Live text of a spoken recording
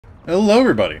Hello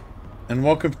everybody, and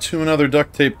welcome to another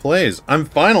Duct Tape Plays. I'm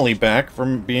finally back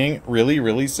from being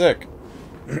really sick.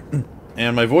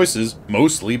 And my voice is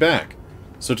mostly back.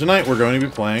 So tonight we're going to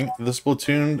be playing the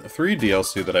Splatoon 3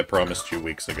 DLC that I promised you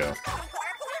weeks ago.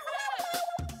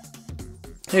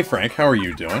 Hey Frank, how are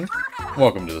you doing?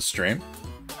 Welcome to the stream.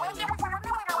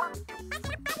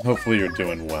 Hopefully you're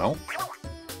doing well.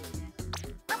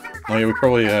 Oh yeah, we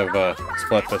probably have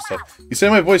Splatfest stuff. You say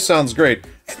my voice sounds great.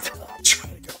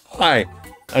 Hi.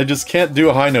 I just can't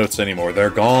do high notes anymore. They're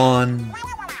gone.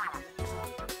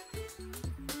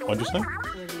 What'd you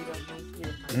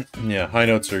say? Yeah, high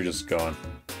notes are just gone.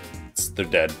 They're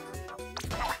dead.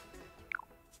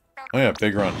 Oh yeah,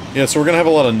 big run. Yeah, so we're gonna have a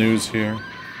lot of news here.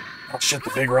 Oh shit,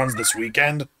 the big run's this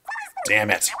weekend? Damn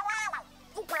it.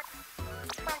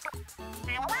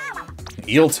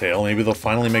 Eel Tail, maybe they'll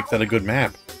finally make that a good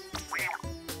map.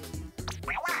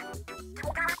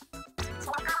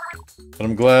 But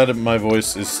I'm glad my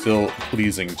voice is still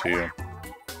pleasing to you.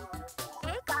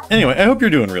 Anyway, I hope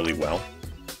you're doing really well.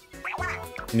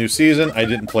 New season, I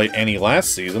didn't play any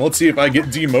last season. Let's see if I get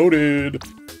demoted.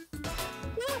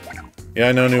 Yeah,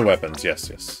 I know new weapons. Yes.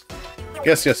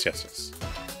 Yes.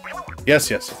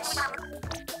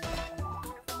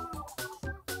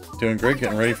 Doing great,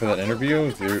 getting ready for that interview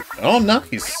with your... Oh,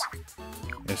 nice!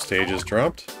 New stage is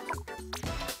dropped.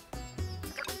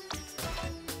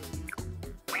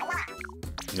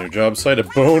 New job site, a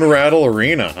Bone Rattle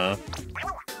Arena, huh?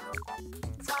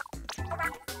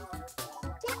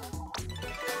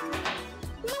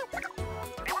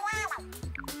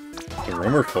 The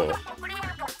rumor full.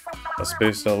 A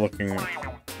spaced out looking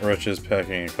wretches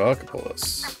packing a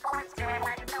cockapolis.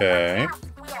 Okay.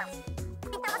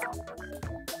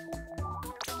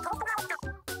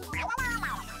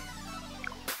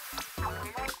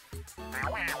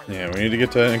 Yeah, we need to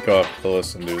get to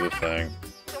Inkopolis and do the thing.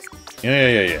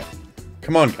 Yeah.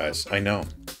 Come on, guys. I know.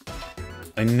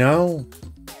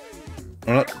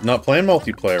 We're not playing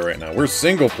multiplayer right now. We're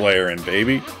single playering,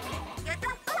 baby.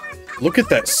 Look at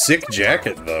that sick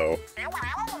jacket, though.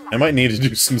 I might need to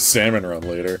do some salmon run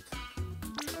later.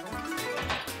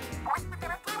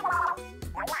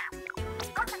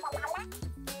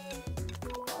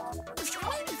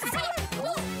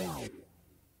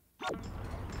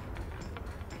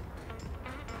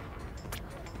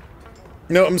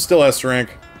 No, I'm still S rank.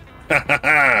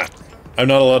 I'm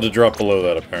not allowed to drop below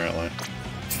that, apparently.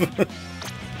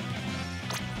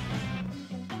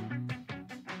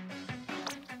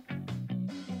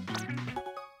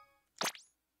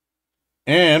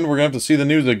 And we're gonna have to see the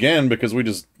news again because we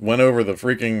just went over the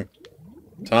freaking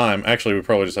time. Actually, we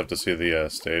probably just have to see the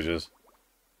stages.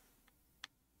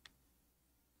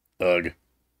 Ugh.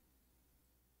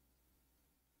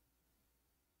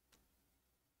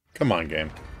 Come on, game.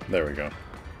 There we go.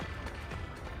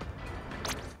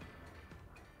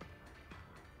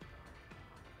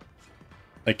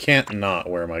 I can't not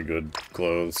wear my good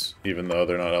clothes, even though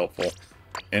they're not helpful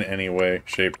in any way,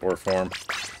 shape, or form.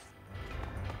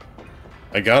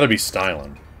 I gotta be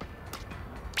styling.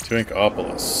 To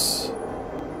Inkopolis.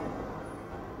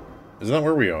 Isn't that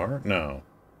where we are? No.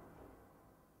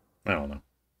 I don't know.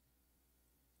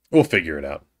 We'll figure it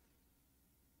out.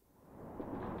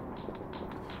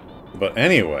 But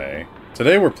anyway,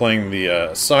 today we're playing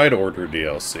the Side Order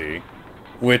DLC,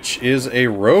 which is a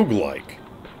roguelike.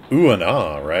 Ooh and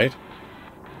ah, right?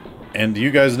 And you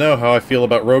guys know how I feel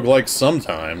about roguelikes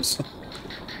sometimes.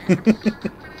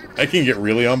 I can get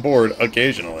really on board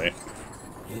occasionally.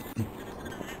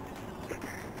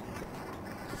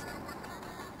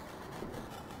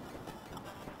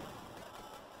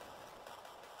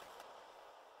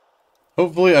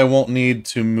 Hopefully I won't need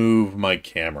to move my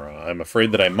camera. I'm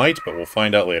afraid that I might, but we'll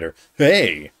find out later.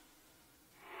 Hey!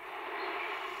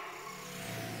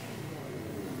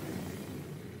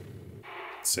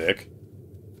 Sick.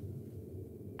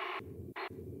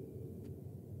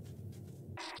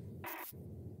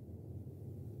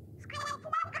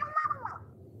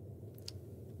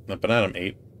 Banana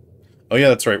 8. Oh yeah,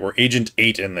 that's right, we're Agent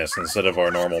 8 in this instead of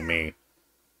our normal me.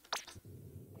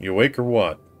 You awake or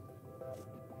what?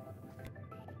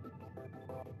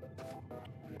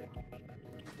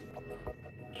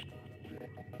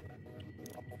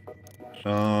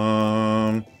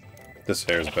 This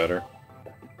hair's better.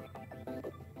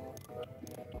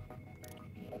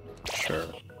 Sure.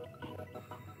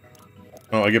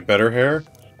 Oh, I get better hair?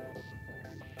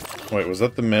 Wait, was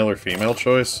that the male or female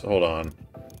choice? Hold on.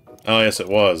 Oh, yes, it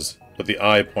was. But the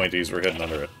eye pointies were hidden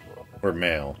under it. Were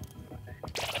male.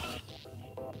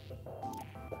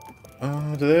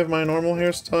 Do they have my normal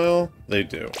hairstyle? They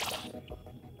do.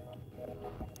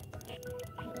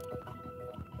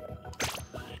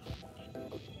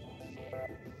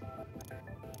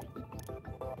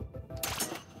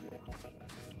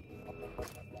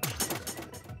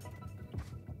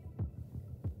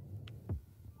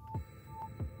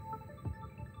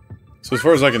 So as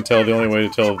far as I can tell, the only way to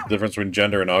tell the difference between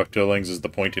gender and octolings is the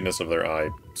pointiness of their eye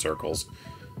circles.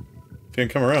 If you can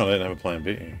come around, I didn't have a plan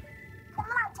B.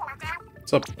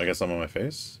 What's up? I guess I'm on my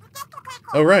face?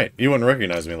 Oh right, you wouldn't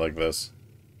recognize me like this.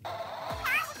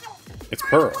 It's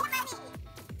Pearl.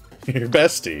 Your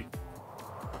bestie.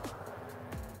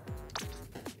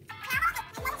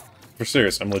 For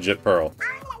serious, I'm legit Pearl.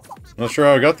 I'm not sure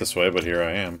how I got this way, but here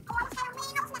I am.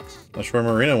 Not sure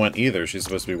where Marina went either. She's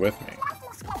supposed to be with me.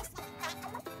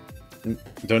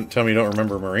 Don't tell me you don't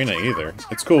remember Marina either.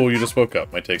 It's cool, you just woke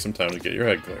up. Might take some time to get your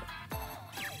head clear.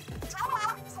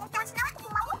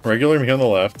 Regular me on the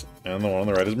left, and the one on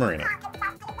the right is Marina.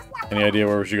 Any idea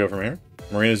where we should go from here?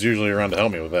 Marina's usually around to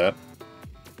help me with that.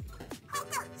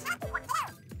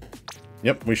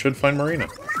 Yep, we should find Marina.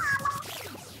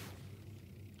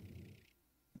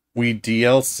 We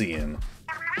DLC'in'.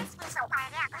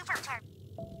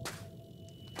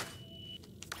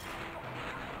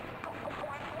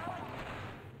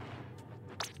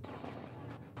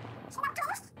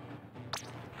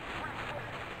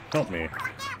 Help me.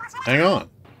 Hang on.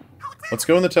 Let's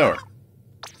go in the tower.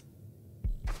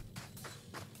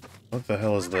 What the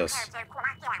hell is this?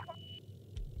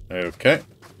 Okay.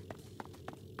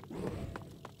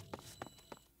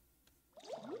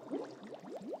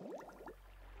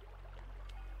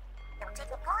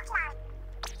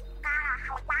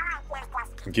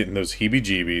 I'm getting those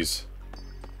heebie-jeebies.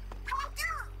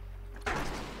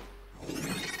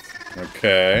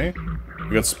 Okay.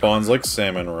 We got spawns like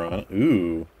salmon run.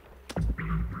 Ooh.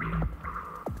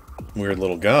 Weird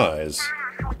little guys.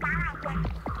 What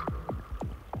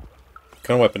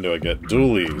kind of weapon do I get?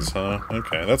 Dualies, huh?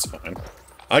 Okay, that's fine.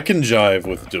 I can jive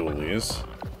with dualies.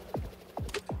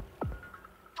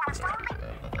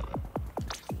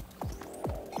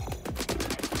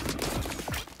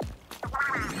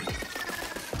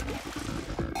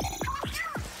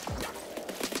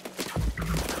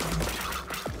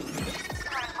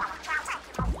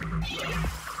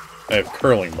 I have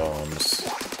curling bombs.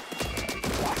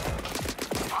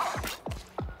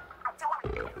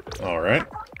 Alright.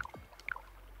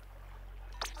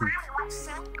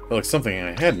 Felt like something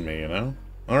had in me, you know?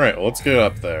 Alright, well, let's get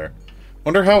up there.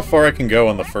 Wonder how far I can go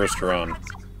on the first run.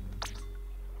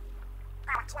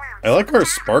 I like our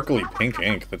sparkly pink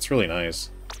ink. That's really nice.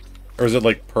 Or is it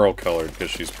like pearl colored because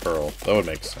she's pearl? That would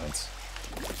make sense.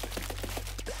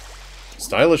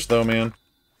 Stylish though, man.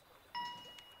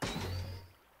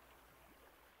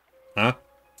 Huh?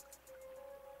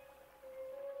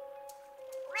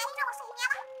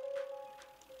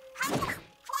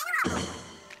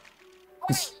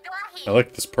 I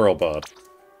like this pearl bot.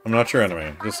 I'm not your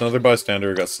enemy. Just another bystander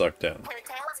who got sucked in.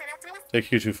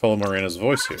 Take you to follow Marina's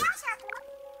voice here.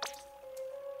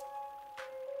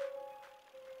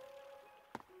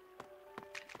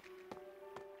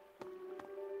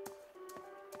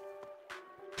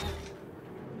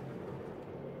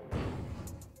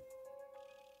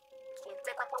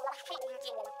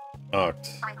 Oct.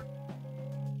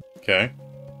 Okay.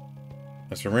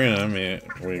 As for Marina,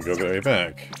 we go way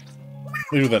back.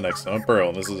 We do that next time. I'm Pearl,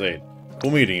 and this is 8.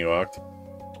 Cool meeting you, Oct.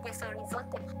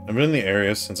 I've been in the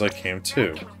area since I came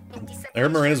too. I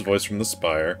heard Marina's voice from the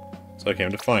spire, so I came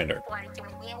to find her.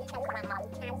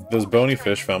 Those bony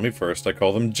fish found me first. I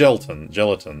call them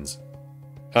gelatins.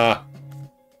 Ha!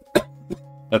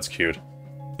 That's cute.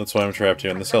 That's why I'm trapped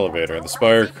here in this elevator. The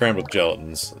spire crammed with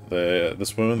gelatins.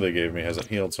 This wound they gave me hasn't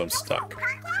healed, so I'm stuck.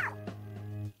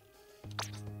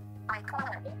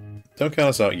 Don't count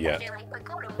us out yet.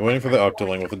 I'm waiting for the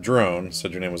octoling with a drone.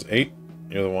 Said your name was 8.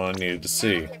 You're the one I needed to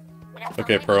see.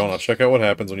 Okay, Pearl, now check out what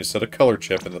happens when you set a color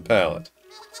chip in the palette.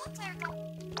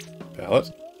 Palette?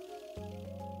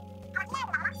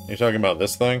 You're talking about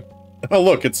this thing? Oh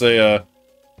look, it's a,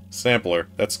 sampler.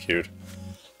 That's cute.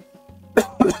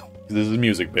 This is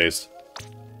music-based.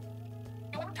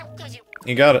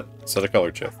 You got it. Set a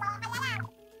color chip.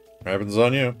 What happens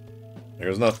on you? There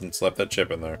goes nothing. Slap that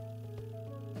chip in there.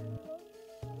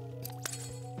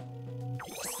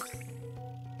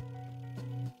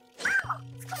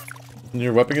 And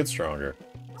your weapon gets stronger.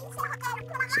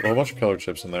 Set a whole bunch of color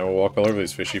chips in there. We'll walk all over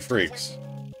these fishy freaks.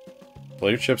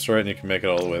 Play your chips right and you can make it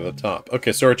all the way to the top.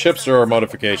 Okay, so our chips are our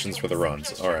modifications for the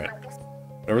runs. Alright.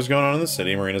 Whatever's going on in the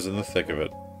city, Marina's in the thick of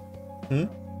it. Hmm?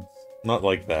 Not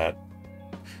like that.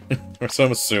 Or so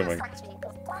I'm assuming.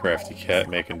 Crafty cat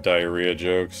making diarrhea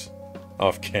jokes.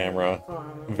 Off camera.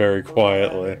 Very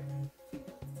quietly.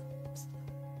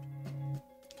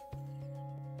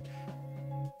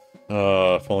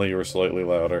 If only you were slightly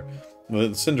louder. The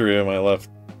Cinderia, my left,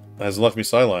 has left me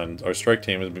sidelined. Our strike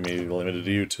team has been limited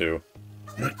to you two.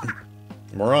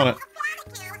 We're on it.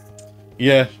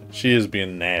 Yeah, she is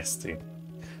being nasty.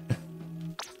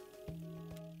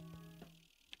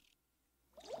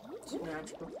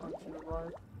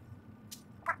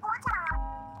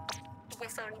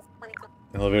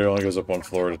 The elevator only goes up one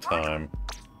floor at a time.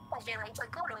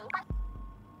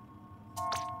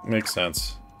 Makes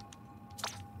sense.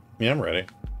 Yeah, I'm ready.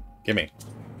 Gimme.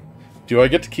 Do I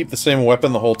get to keep the same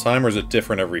weapon the whole time, or is it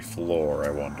different every floor,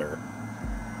 I wonder?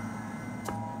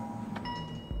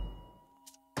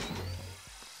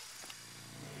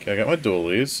 Okay, I got my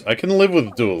dualies. I can live with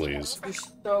dualies. You're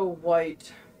so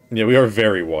white. Yeah, we are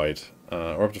very white.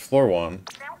 We're up to floor 1.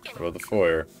 Above the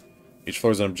foyer. Each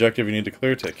floor is an objective you need to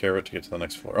clear. Take care of it to get to the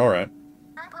next floor. Alright.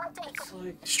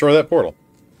 Like Destroy that portal.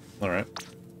 Alright.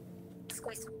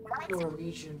 your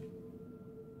region.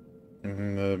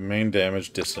 The main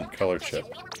damage, distant color chip.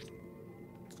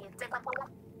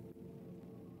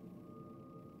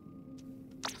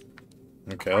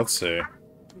 Okay, let's see.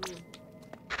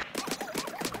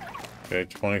 Okay,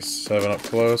 27 up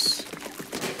close.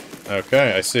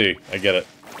 Okay, I see. I get it.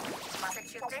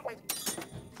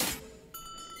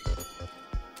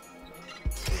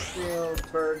 Jail,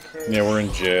 bird cage. Yeah, we're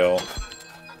in jail.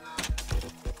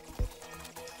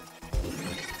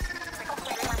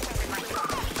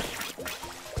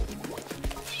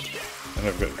 And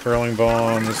I've got curling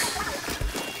bombs.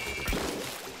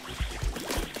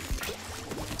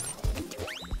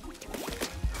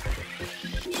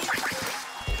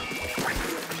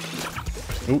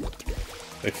 Oop.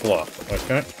 They flop.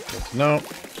 Okay. No.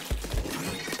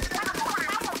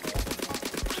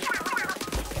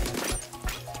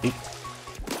 Oop.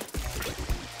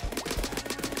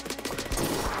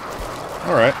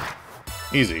 Alright.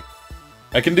 Easy.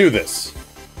 I can do this.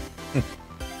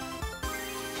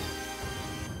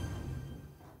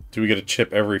 Do we get a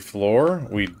chip every floor?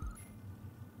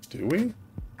 Do we?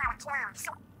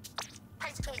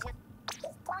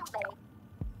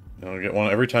 You'll get one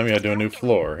every time you do a new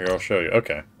floor. Here, I'll show you.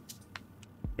 Okay.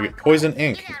 We get poison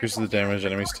ink. Increases the damage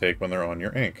enemies take when they're on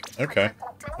your ink. Okay.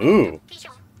 Ooh.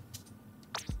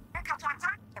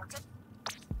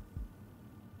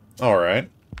 Alright.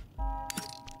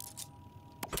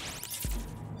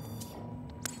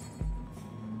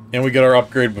 And we get our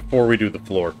upgrade before we do the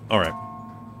floor. Alright.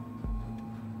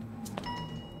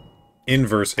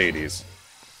 Inverse Hades.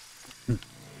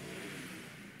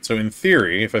 So in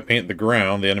theory, if I paint the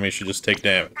ground, the enemy should just take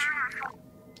damage.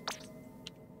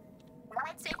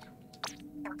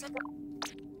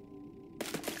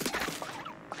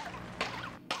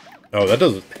 Oh, that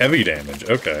does heavy damage.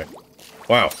 Okay.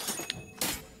 Wow.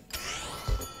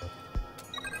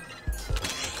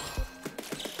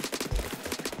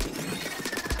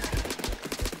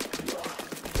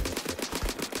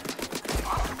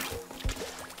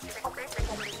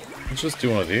 Let's just do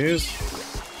one of these.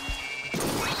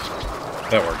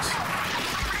 That works.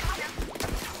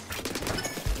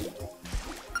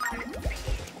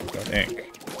 Got ink.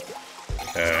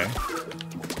 Okay.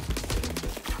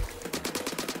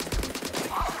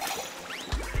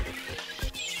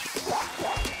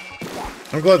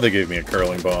 I'm glad they gave me a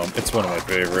curling bomb. It's one of my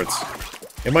favorites.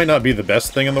 It might not be the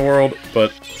best thing in the world,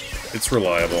 but it's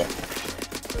reliable.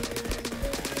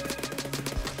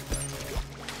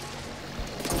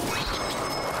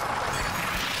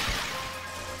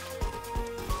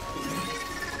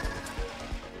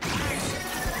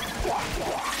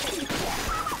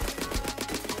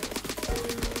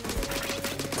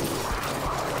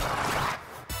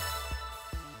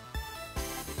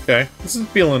 Okay, this is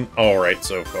feeling alright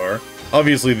so far.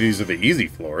 Obviously, these are the easy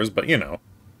floors, but you know.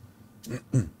 Well,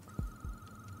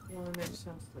 it makes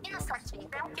sense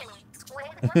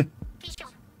that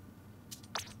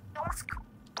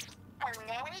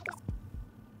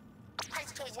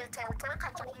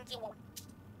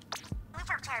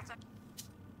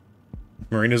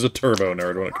Marina's a turbo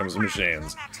nerd when it comes to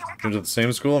machines. Came to the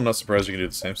same school, I'm not surprised you can do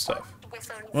the same stuff.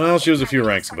 Well, she was a few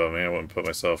ranks above me, I wouldn't put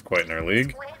myself quite in her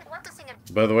league.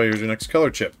 By the way, here's your next color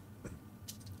chip.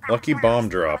 Lucky Bomb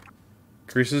Drop.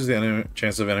 Increases the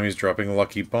chance of enemies dropping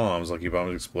lucky bombs. Lucky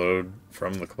bombs explode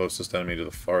from the closest enemy to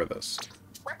the farthest.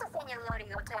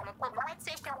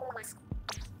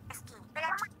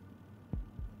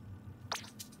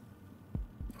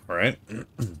 Alright.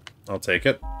 I'll take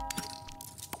it.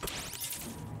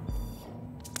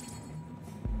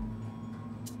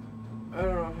 I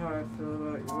don't know how I feel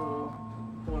about your little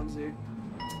onesie.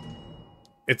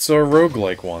 It's a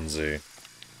roguelike onesie.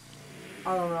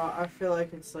 I don't know, I feel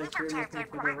like it's like you're looking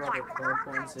for the rubber club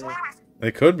onesie.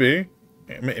 It could be.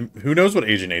 I mean, who knows what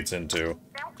Agent 8's into?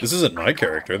 This isn't my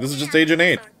character, this is just Agent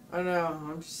 8. I know,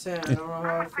 I'm just saying, I don't know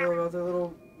how I feel about the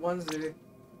little onesie.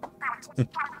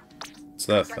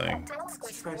 What's that thing?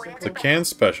 Tricycle. It's a can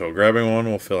special. Grabbing one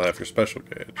will fill half your special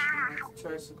gauge.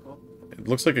 Tricycle. It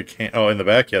looks like a can. Oh, in the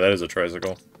back? Yeah, that is a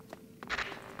tricycle.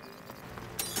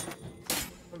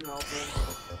 I'm helping.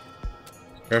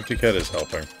 Crafty Cat is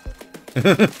helping.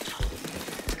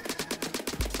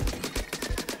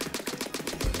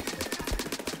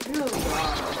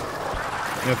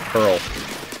 Yeah, Pearl.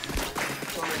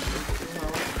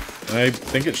 And I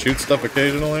think it shoots stuff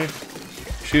occasionally.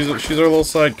 She's our little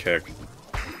sidekick.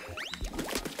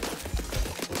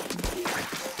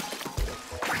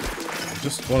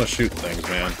 Just want to shoot things,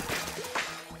 man.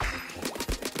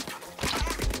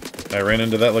 I ran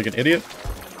into that like an idiot.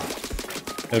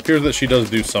 It appears that she does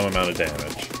do some amount of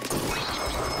damage.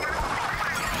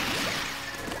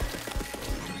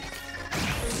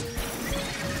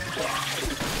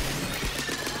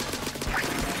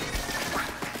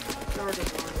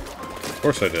 Of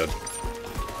course I did.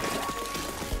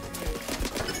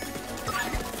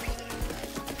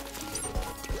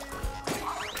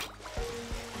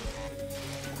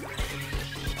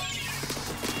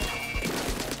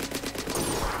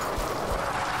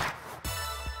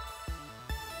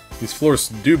 These floors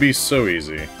do be so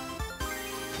easy. How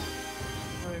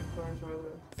many floors are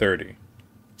there? 30.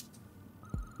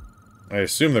 I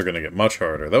assume they're gonna get much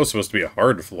harder. That was supposed to be a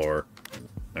hard floor.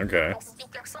 Okay.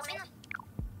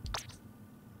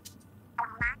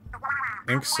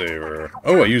 Ink saver.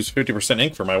 Oh, I used 50%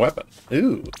 ink for my weapon.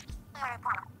 Ooh.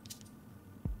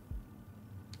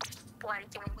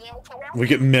 We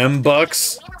get mem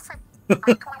bucks? I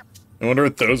wonder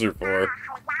what those are for.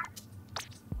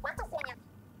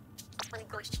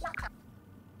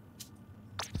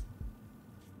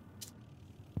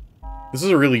 This is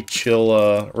a really chill,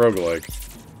 roguelike.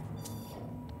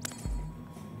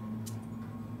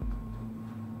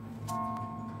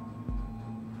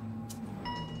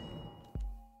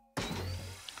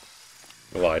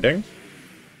 Gliding?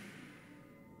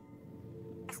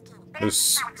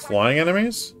 There's flying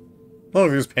enemies? Oh,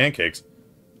 there's pancakes.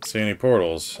 See any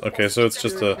portals? Okay, so it's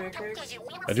just a...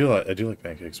 I do like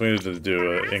pancakes. We need to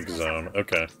do an ink zone.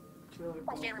 Okay.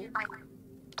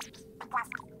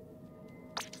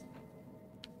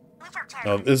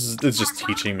 Oh, it's just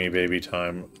teaching me baby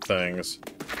time things.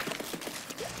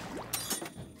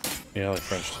 Yeah, I like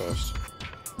French toast.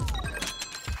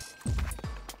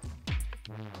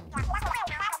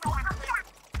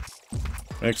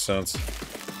 Makes sense.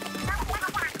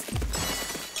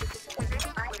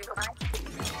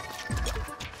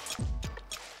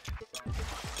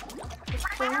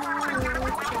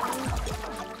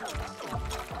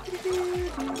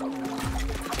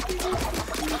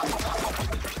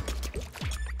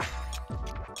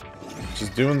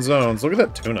 Just doing zones. Look at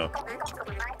that tuna.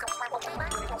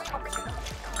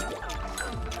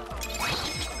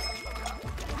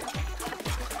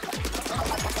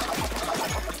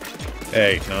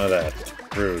 Hey, none of that.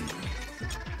 Rude.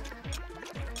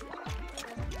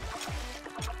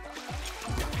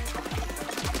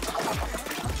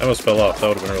 I almost fell off. That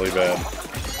would have been really bad.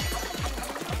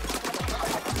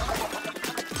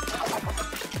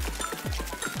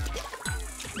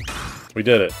 We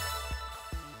did it.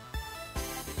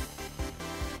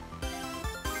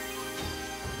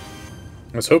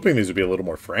 I was hoping these would be a little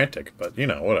more frantic, but, you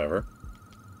know, whatever.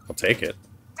 I'll take it.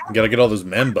 You gotta get all those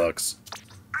men bucks.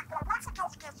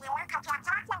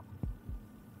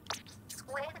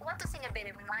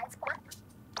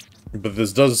 But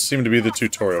this does seem to be the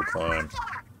tutorial climb.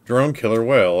 Drone Killer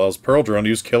Whale. Allows Pearl Drone to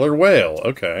use Killer Whale.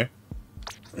 Okay.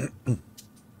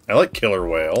 I like Killer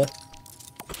Whale.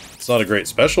 It's not a great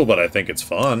special, but I think it's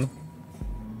fun.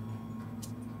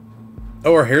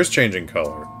 Oh, our hair's changing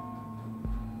color.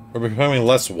 We're becoming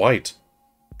less white.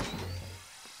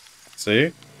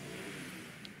 See?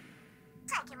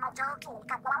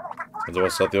 And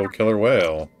what's that, the old Killer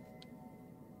Whale?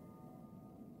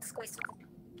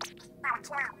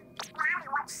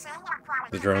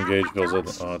 The drone gauge fills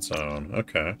up on its own.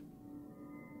 Okay.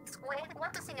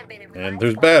 And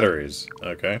there's batteries.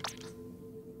 Okay.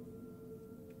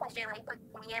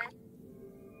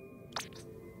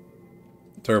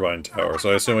 Turbine tower,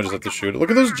 so I assume I just have to shoot it. Look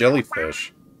at those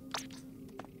jellyfish.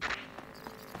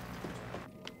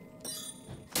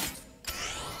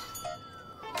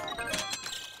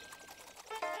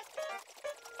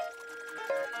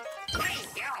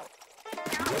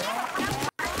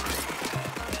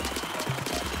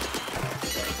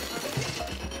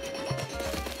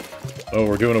 Oh,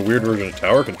 we're doing a weird version of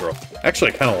tower control.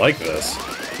 Actually, I kind of like this.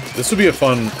 This would be a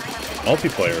fun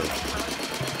multiplayer,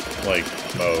 like,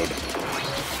 mode.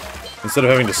 Instead of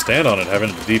having to stand on it, having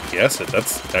to DPS it,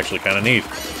 that's actually kind of neat.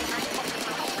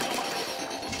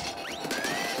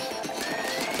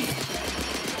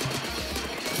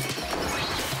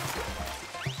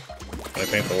 Can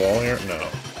I paint the wall here? No.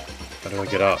 How do I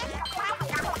get up?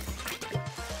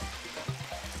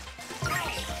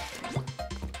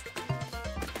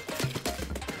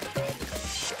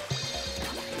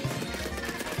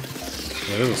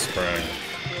 It is a spring.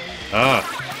 Ah!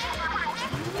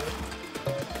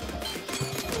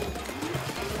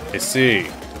 I see.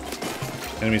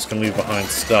 Enemies can leave behind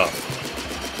stuff.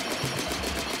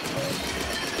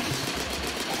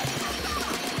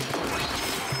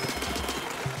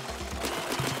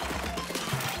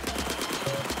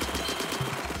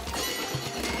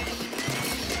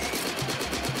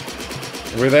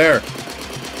 We're there!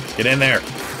 Get in there!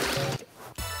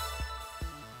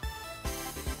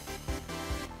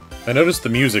 I noticed the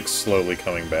music's slowly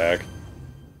coming back.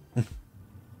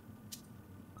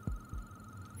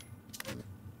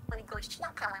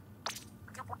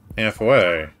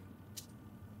 Halfway.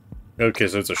 Okay,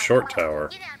 so it's a short tower.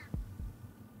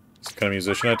 This kind of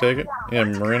musician, I take it? Yeah,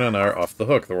 Marina and I are off the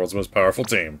hook, the world's most powerful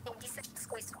team.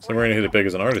 So Marina hit it big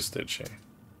as an artist, did she?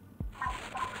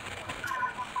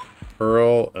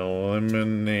 Pearl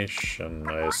elimination,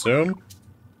 I assume?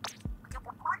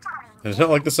 I don't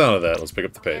like the sound of that. Let's pick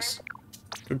up the pace.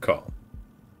 Good call.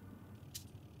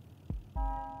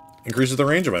 Increases the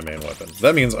range of my main weapon.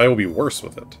 That means I will be worse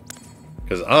with it.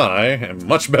 Because I am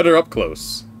much better up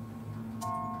close.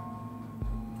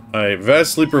 I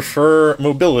vastly prefer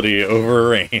mobility over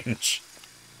range.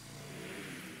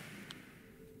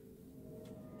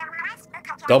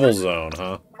 Double zone,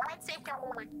 huh?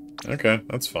 Okay,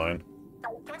 that's fine.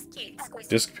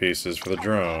 Disc pieces for the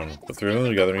drone. Put three of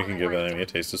them together and you can give an enemy a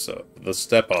taste of the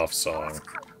step-off song.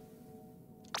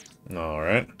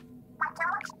 Alright.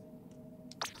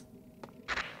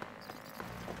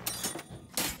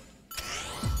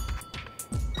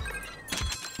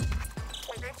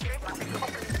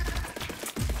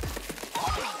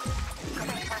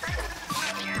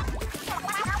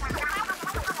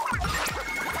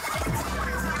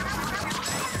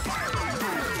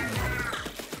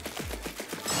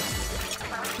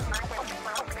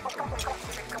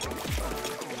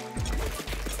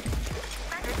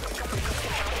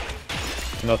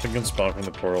 Nothing can spawn from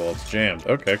the portal while it's jammed.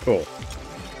 Okay, cool.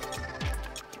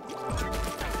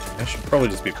 I should probably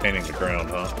just be painting the ground,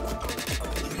 huh?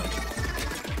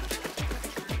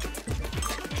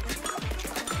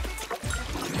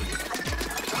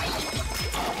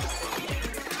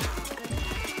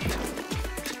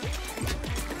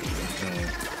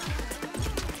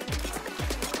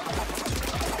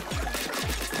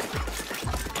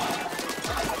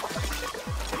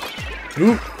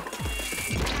 Ooh!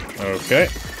 Okay.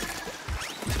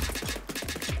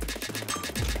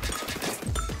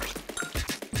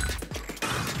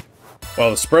 Wow,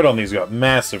 the spread on these got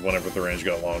massive whenever the range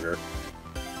got longer.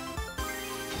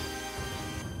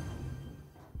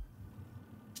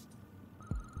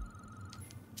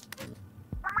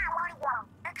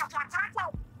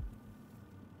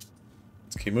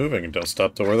 Let's keep moving and don't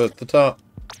stop till we're at the top.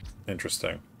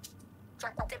 Interesting.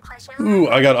 Ooh,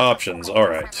 I got options.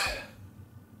 Alright.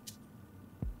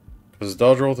 Because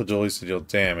dodge roll with agility to deal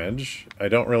damage. I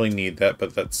don't really need that,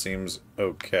 but that seems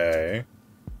okay.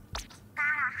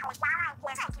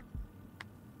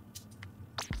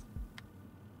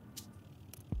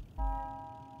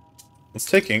 Let's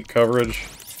take ink coverage.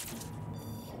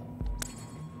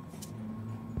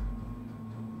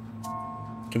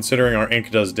 Considering our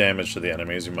ink does damage to the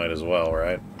enemies, you might as well,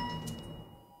 right?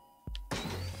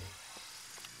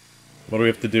 What do we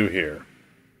have to do here?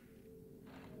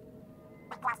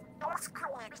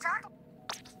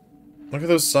 Look at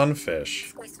those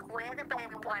sunfish.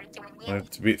 I have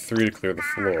to beat 3 to clear the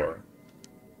floor.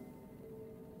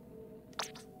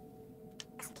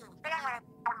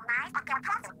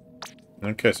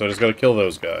 Okay, so I just gotta kill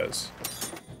those guys.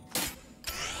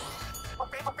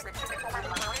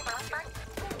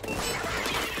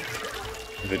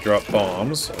 They drop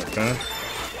bombs, okay.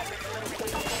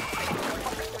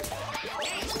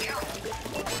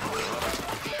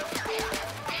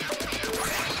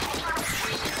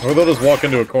 Or they'll just walk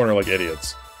into a corner like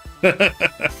idiots.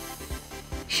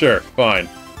 Sure, fine.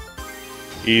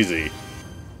 Easy.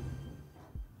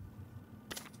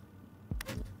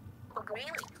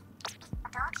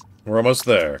 We're almost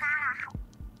there.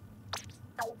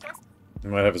 We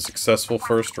might have a successful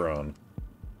first run.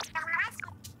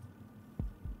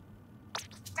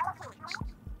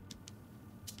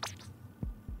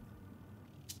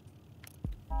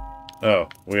 Oh,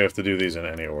 we have to do these in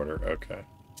any order. Okay.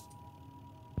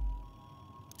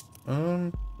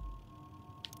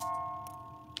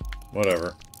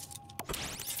 Whatever.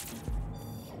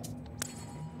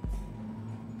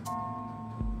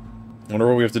 Wonder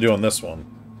what we have to do on this one.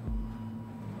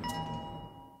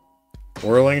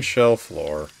 Whirling shell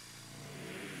floor.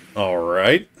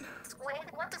 Alright.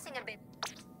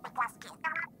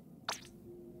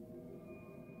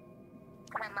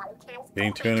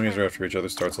 Being two enemies are after each other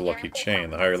starts a lucky chain.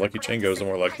 The higher lucky chain goes, the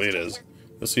more likely it is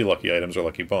you'll see lucky items or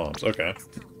lucky bombs. Okay.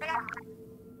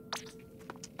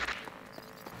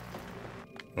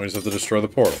 We just have to destroy the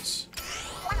portals.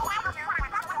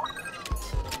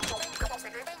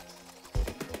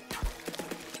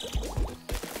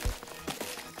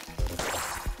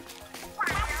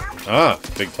 Ah,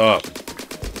 big top.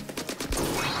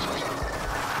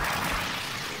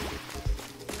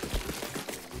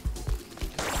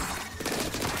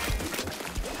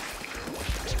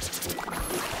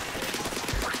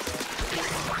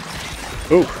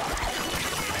 Ooh.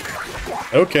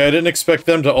 Okay, I didn't expect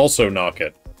them to also knock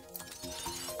it.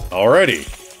 Alrighty.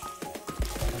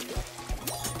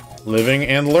 Living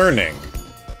and learning.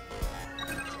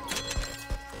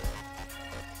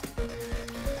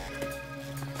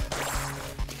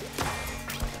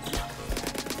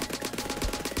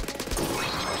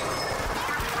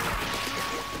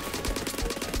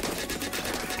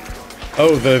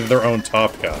 Oh, they're their own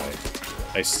top guy.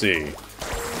 I see.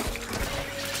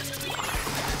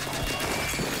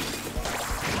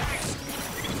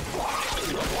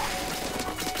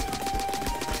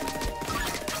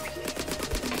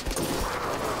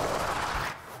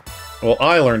 Well,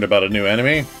 I learned about a new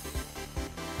enemy.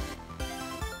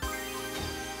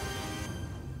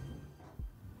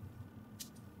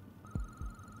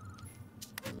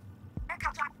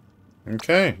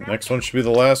 Okay, next one should be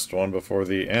the last one before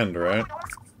the end, right?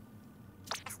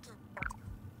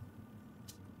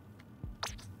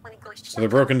 So they're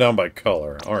broken down by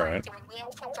color. Alright.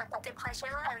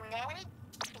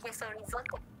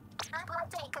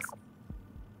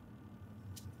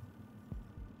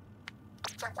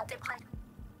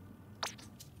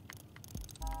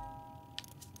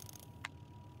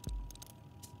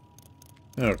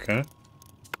 Okay.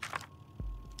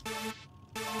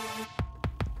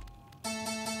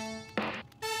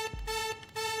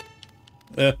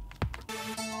 Eh.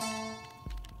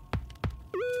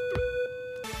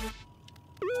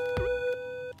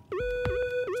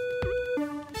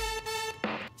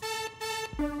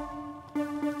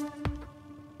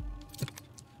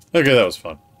 Okay, that was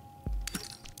fun.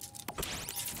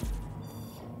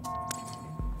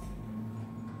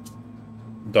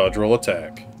 Dodge roll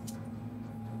attack.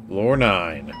 Lore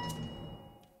 9.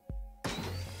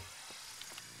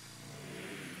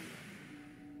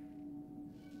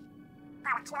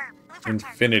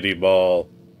 Infinity Ball.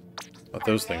 Not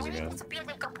those things again.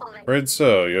 Right,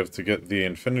 so you have to get the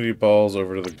Infinity Balls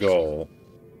over to the goal.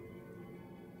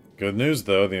 Good news,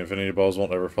 though, the Infinity Balls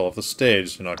won't ever fall off the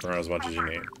stage, so knock them around as much as you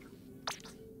need.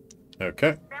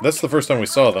 Okay. That's the first time we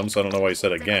saw them, so I don't know why you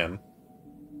said again.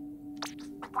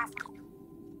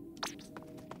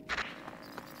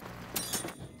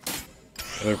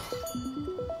 They're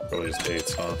probably just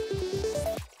 8s, huh?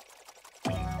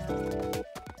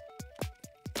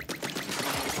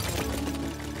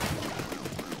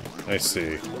 I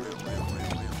see.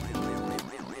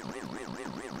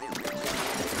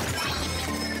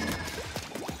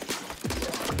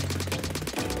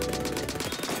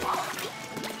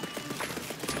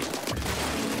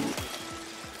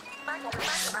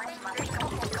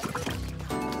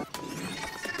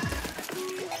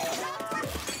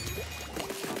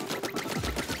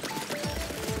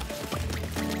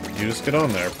 You just get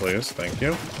on there, please. Thank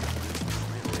you.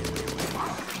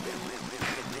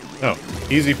 Oh,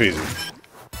 easy peasy.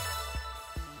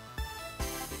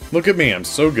 Look at me, I'm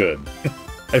so good.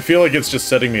 I feel like it's just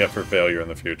setting me up for failure in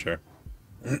the future.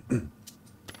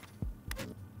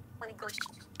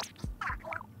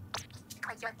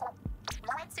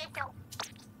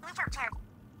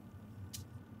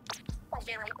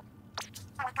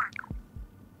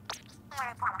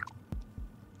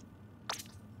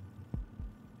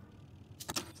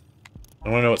 I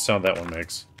want to know what sound that one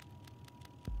makes.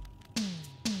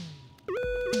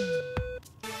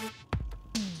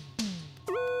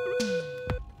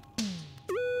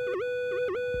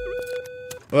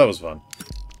 Well, that was fun.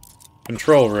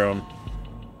 Control room.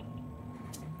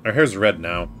 Our hair's red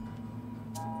now.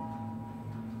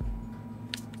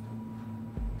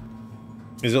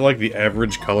 Is it like the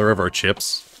average color of our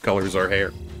chips colors our hair?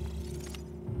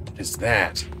 What is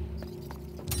that?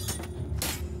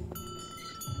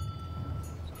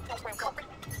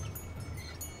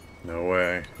 No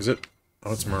way. Is it?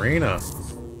 Oh, it's Marina.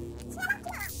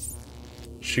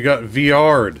 She got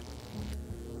VR'd.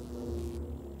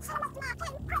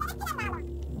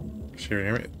 She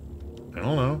hear me? I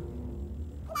don't know.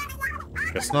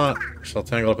 Guess not. She's all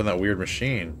tangled up in that weird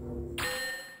machine.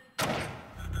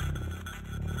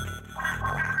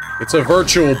 It's a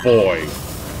virtual boy.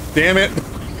 Damn it.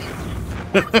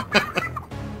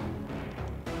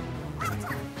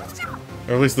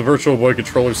 Or at least the virtual boy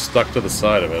controller's stuck to the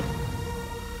side of it.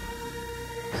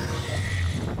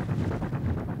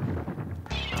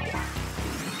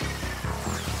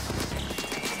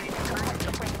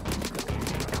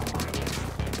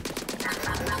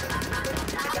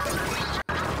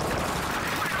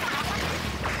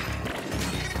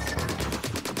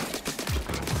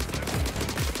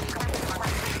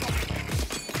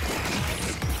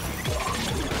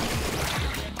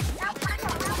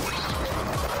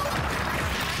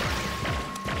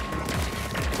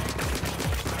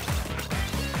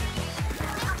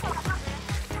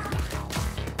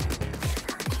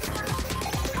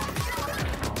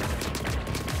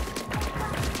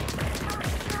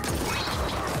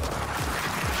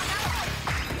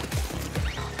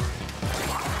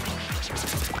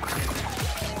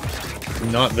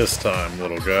 Not this time,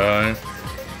 little guy.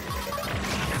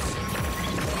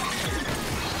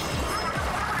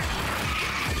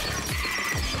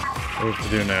 What do we have to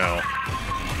do now?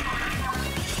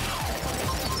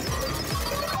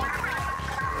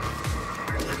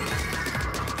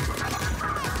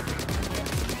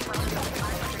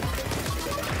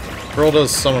 Pearl does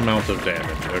some amount of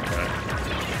damage, okay.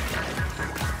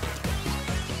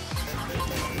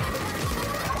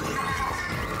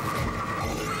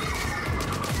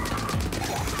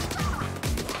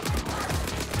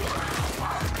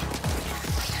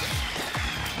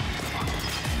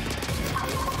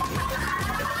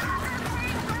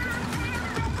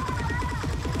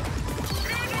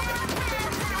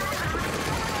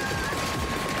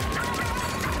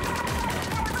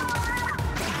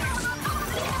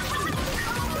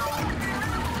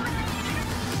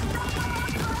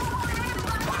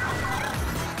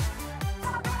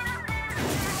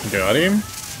 Got him.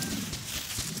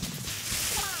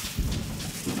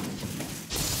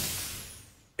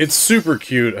 It's super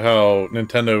cute how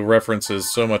Nintendo references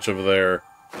so much of their,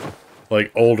 like,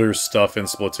 older stuff in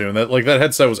Splatoon. That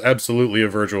headset was absolutely a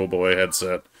Virtual Boy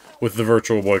headset, with the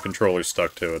Virtual Boy controller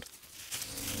stuck to it.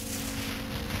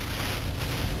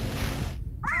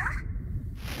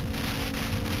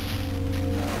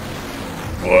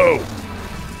 Whoa!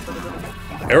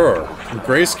 Error.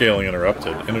 Grayscaling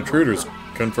interrupted. An intruder's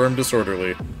confirmed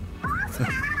disorderly.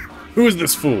 Who is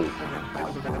this fool?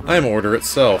 I am order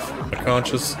itself, a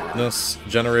consciousness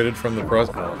generated from the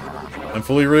process. I'm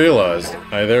fully realized.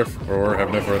 I therefore have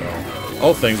no further.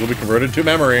 All things will be converted to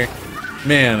memory.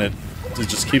 Man, it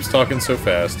just keeps talking so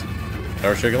fast.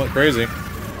 Power shaking like crazy.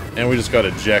 And we just got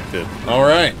ejected.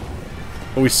 Alright.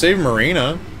 But we saved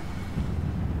Marina.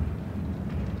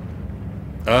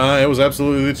 It was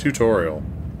absolutely the tutorial.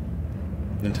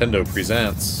 Nintendo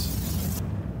presents.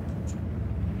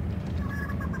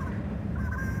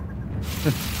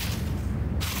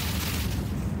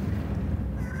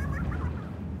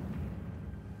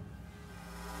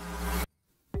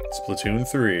 Splatoon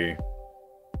 3.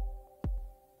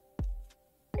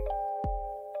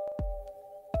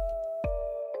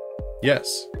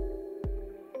 Yes.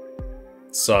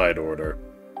 Side order.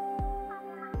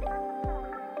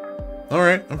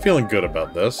 Alright, I'm feeling good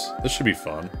about this. This should be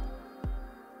fun.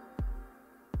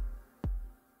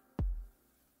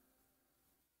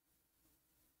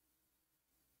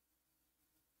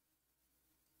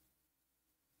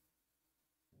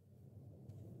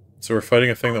 So we're fighting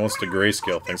a thing that wants to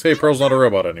grayscale things. Hey, Pearl's not a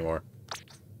robot anymore.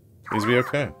 Please be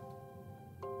okay.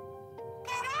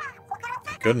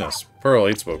 Thank goodness. Pearl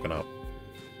 8's woken up.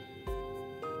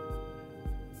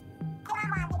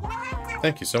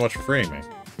 Thank you so much for freeing me.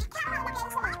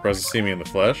 Surprised to see me in the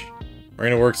flesh.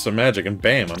 Marina works some magic and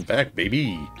bam, I'm back,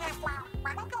 baby!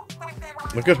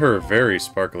 Look at her very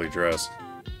sparkly dress.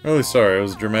 I'm really sorry, it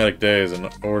was dramatic days in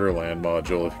Orderland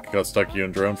module. It got stuck you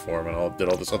in drone form and did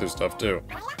all this other stuff too.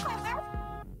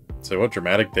 So what,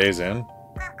 dramatic days in?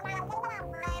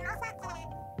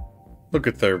 Look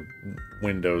at their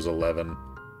Windows 11.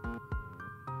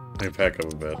 Let me back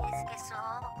up a bit.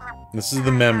 This is the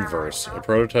Memverse, a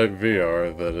prototype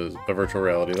VR that is a virtual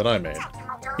reality that I made.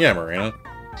 Yeah, Marina.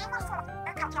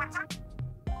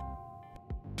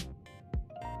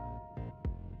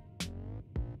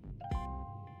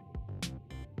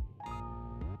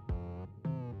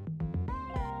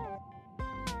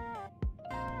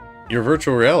 Your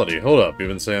virtual reality. Hold up, you've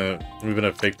been saying that we've been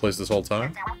at a fake place this whole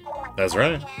time? That's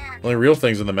right. The only real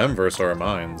things in the Memverse are our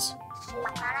minds.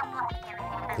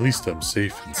 At least I'm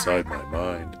safe inside my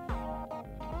mind.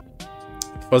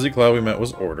 The fuzzy cloud we met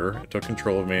was Order. It took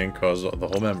control of me and caused the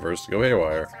whole Memverse to go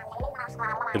haywire.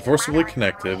 It forcibly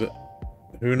connected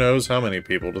who knows how many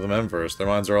people to the Memverse. Their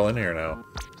minds are all in here now.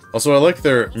 Also, I like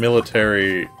their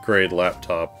military-grade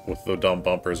laptop with the dumb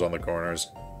bumpers on the corners.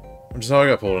 Which is how I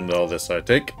got pulled into all this, I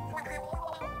take.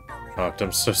 Oct,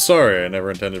 I'm so sorry. I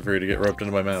never intended for you to get roped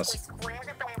into my mess.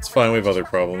 It's fine, we have other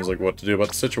problems, like what to do about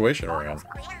the situation we're in.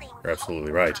 You're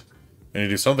absolutely right. We need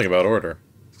to do something about Order.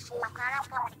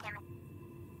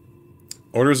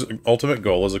 Order's ultimate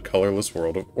goal is a colorless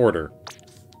world of order.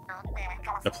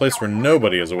 A place where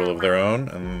nobody has a will of their own,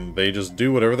 and they just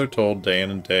do whatever they're told day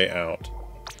in and day out.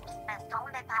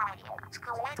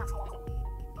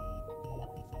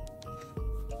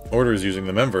 Order is using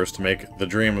the Memverse to make the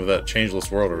dream of that changeless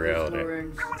world a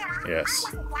reality. Yes.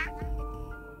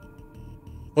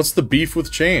 What's the beef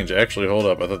with change? Actually, hold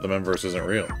up, I thought the Memverse isn't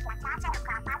real.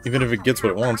 Even if it gets what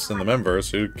it wants in the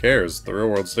Memverse, who cares? The real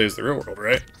world stays the real world,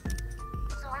 right?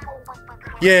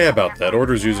 Yeah, about that.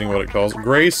 Order's using what it calls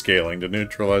grayscaling to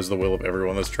neutralize the will of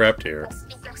everyone that's trapped here.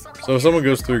 So if someone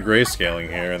goes through grayscaling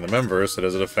here in the Memverse, it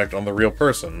has an effect on the real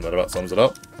person. That about sums it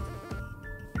up.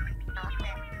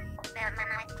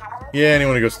 Yeah,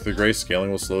 anyone who goes through grayscaling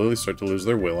will slowly start to lose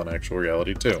their will in actual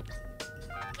reality, too.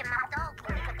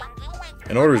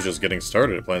 And Order's just getting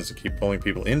started. It plans to keep pulling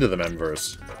people into the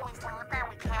Memverse.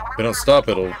 If we don't stop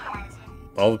it,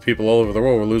 all the people all over the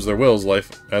world will lose their wills.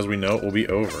 Life, as we know it, will be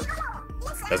over.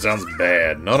 That sounds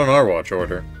bad. Not on our watch,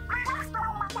 Order.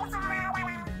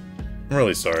 I'm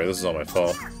really sorry. This is all my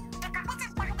fault.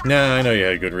 Nah, I know you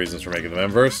had good reasons for making the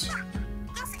Memverse.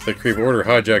 If the creep Order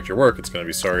hijacked your work, it's gonna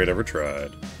be sorry it ever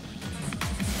tried.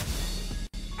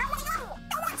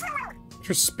 What's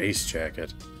your space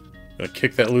jacket? Gonna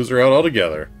kick that loser out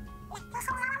altogether.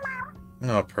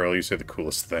 Oh, Pearl, you say the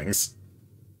coolest things.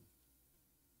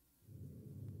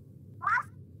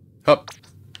 Hup.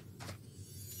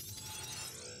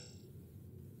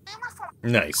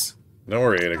 Nice. Don't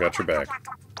worry, I got your back.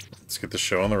 Let's get the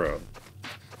show on the road.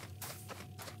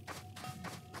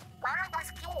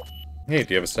 Hey,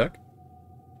 do you have a sec?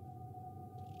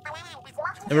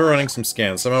 I've been running some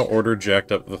scans. Somehow Order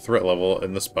jacked up the threat level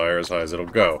in the Spire as high as it'll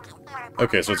go.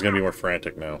 Okay, so it's gonna be more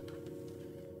frantic now.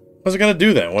 What's it gonna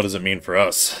do then? What does it mean for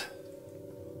us?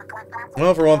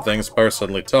 Well, for one thing, Spire's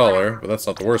suddenly taller, but that's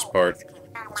not the worst part.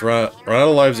 Let's run out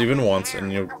of lives even once,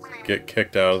 and you'll get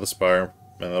kicked out of the Spire.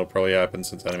 And that'll probably happen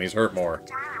since enemies hurt more.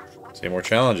 See more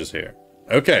challenges here.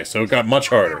 Okay, so it got much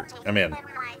harder. I'm in.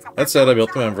 That said, I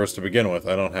built the Memverse to begin with.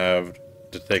 I don't have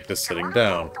to take this sitting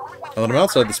down. Now that I'm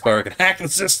outside the Spire, I can hack the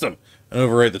system and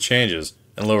override the changes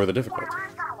and lower the difficulty.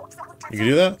 You can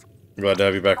do that? I'm glad to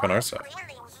have you back on our side.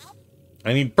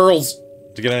 I need pearls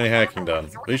to get any hacking done.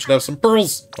 But you should have some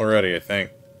pearls already, I think.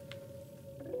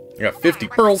 I got 50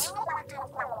 pearls!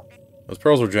 Those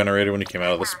pearls were generated when you came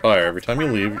out of the Spire. Every time you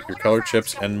leave, your color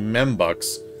chips and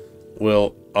membucks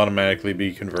will automatically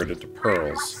be converted to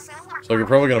pearls. So we're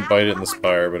probably going to bite it in the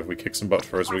Spire, but if we kick some butt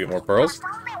first, we get more pearls.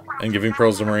 And giving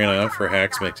pearls to Marina for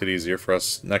hacks makes it easier for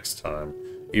us next time.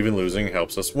 Even losing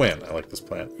helps us win. I like this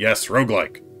plan. Yes,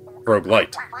 roguelike.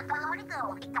 Roguelite.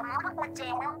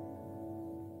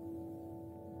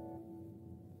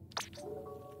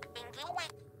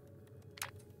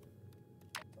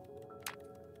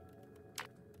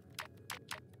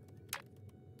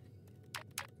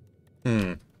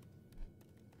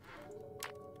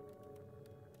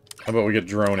 How about we get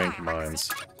drone ink mines?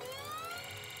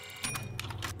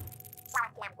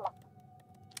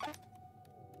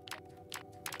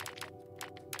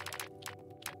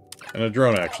 And a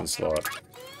drone action slot.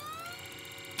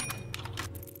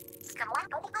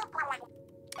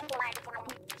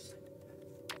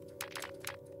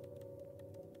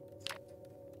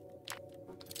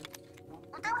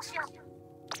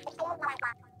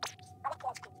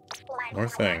 More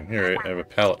thing. Here, I have a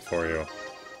palette for you.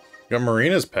 You got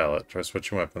Marina's palette. Try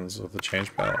switching weapons with the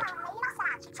change palette.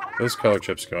 Those color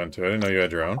chips go into it. I didn't know you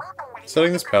had your own.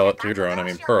 Setting this palette to your drone, I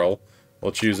mean Pearl,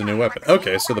 will choose a new weapon.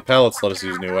 Okay, so the palettes let us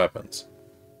use new weapons.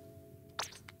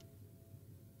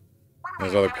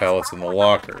 There's other palettes in the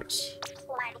lockers.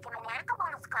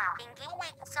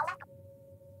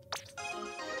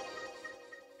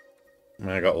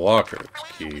 I got locker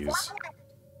keys.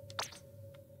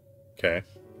 Okay.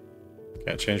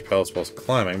 Can't change palettes whilst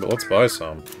climbing, but let's buy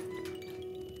some.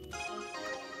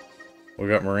 We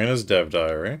got Marina's dev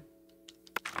diary.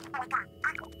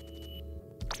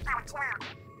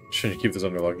 Should you keep this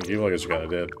under lock and key? Well, I guess you kinda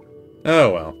did. Oh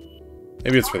well.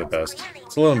 Maybe it's for the best.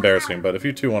 It's a little embarrassing, but if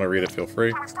you two want to read it, feel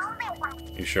free.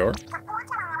 You sure?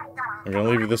 I'm gonna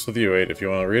leave this with you, 8. If you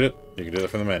want to read it, you can do it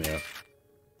from the menu.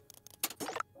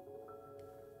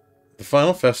 The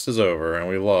final fest is over, and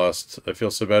we lost. I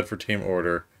feel so bad for Team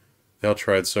Order. They all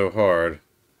tried so hard.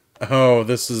 Oh,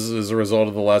 this is as a result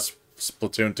of the last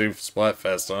Splatoon 2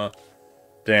 Splatfest, huh?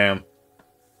 Damn.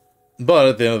 But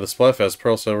at the end of the Splatfest,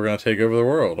 Pearl said we're going to take over the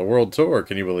world. A world tour.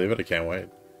 Can you believe it? I can't wait.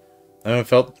 I haven't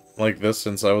felt like this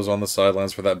since I was on the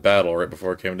sidelines for that battle right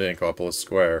before I came to Inkopolis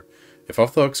Square. If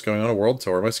Off the Hook's going on a world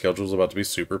tour, my schedule's about to be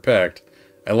super packed.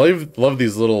 I love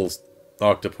these little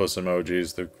octopus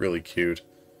emojis. They're really cute.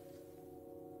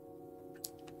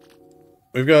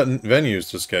 We've got venues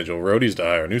to schedule, roadies to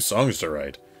hire, new songs to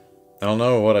write. I don't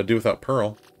know what I'd do without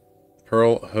Pearl.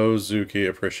 Pearl Hozuki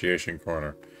Appreciation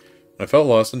Corner. When I felt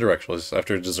lost and directionless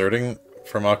after deserting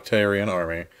from Octarian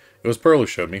Army, it was Pearl who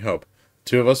showed me hope. The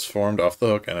two of us formed Off the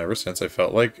Hook, and ever since I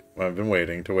felt like I've been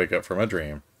waiting to wake up from a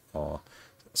dream. Aw.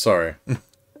 Sorry.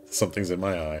 Something's in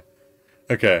my eye.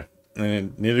 Okay. I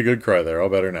need a good cry there. All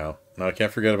better now. Now I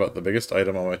can't forget about the biggest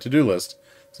item on my to-do list.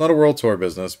 It's not a world tour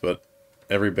business, but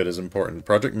every bit is important.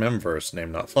 Project Memverse,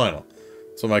 named not final.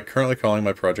 So I'm currently calling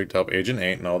my project to help Agent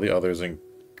 8 and all the others in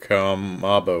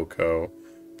Kamaboko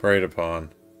preyed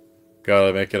upon.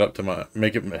 Gotta make it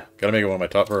one of my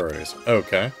top priorities.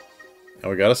 Okay.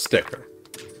 And we got a sticker.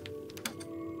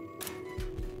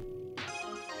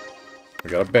 We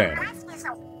got a banner.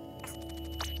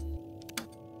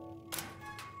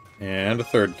 And a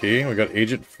third key. We got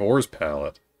Agent 4's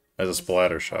palette as a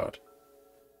splatter shot.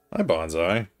 Hi,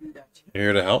 Bonsai. You're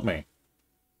here to help me.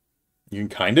 You can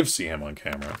kind of see him on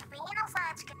camera.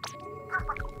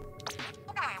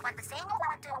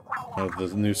 One of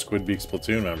the new Squidbeak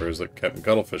Splatoon members that Captain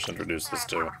Cuttlefish introduced us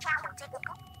to.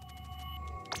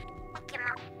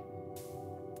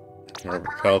 Our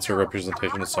palettes are a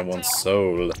representation of someone's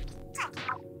soul.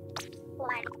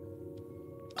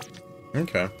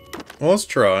 Okay. Well, let's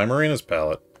try Marina's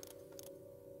palette.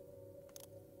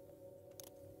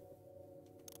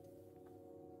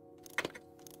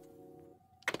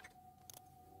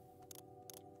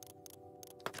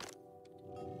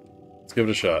 Let's give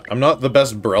it a shot. I'm not the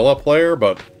best Brella player,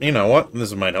 but you know what?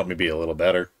 This might help me be a little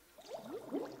better.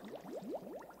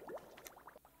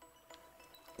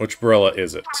 Which Brella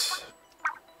is it?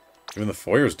 Even the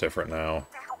foyer's different now.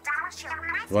 There's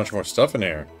a bunch more stuff in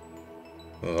here.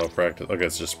 I'll practice. Okay,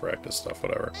 it's just practice stuff,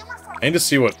 whatever. I need to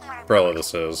see what Brella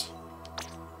this is.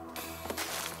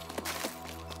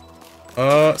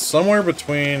 Somewhere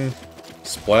between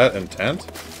Splat and Tent?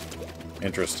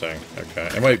 Interesting. Okay,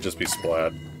 it might just be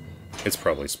Splat. It's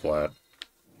probably Splat.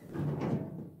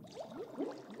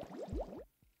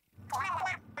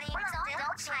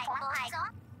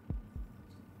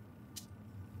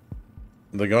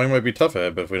 The going might be tough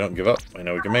ahead, but if we don't give up, I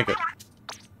know we can make it.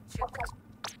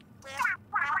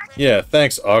 Yeah,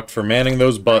 thanks, Oct, for manning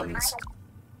those buttons.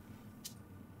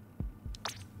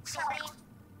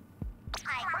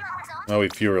 Oh, we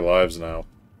have fewer lives now.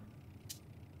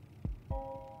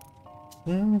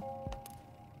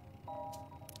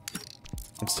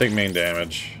 Let's take main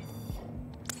damage.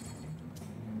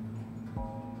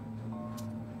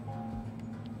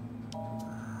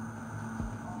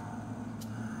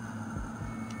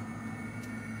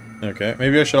 Okay,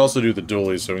 maybe I should also do the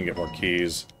dualies so we can get more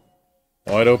keys.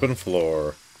 Wide open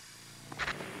floor.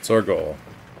 What's our goal?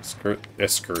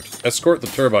 Escort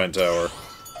the turbine tower.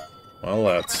 Well,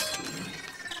 let's.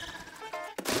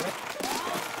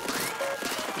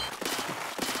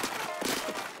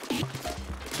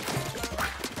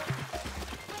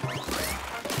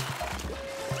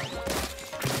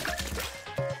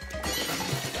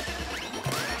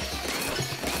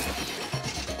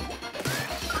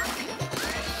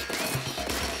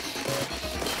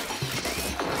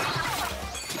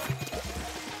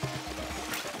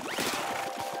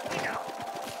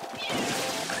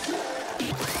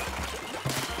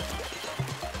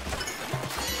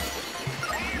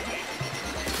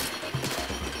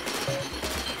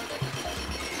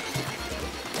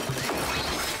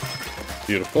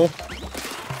 Beautiful.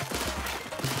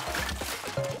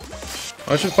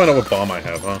 I should find out what bomb I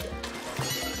have, huh?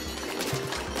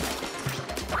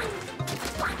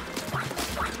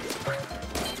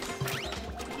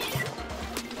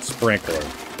 Sprinkler.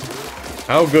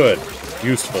 How good.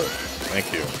 Useful.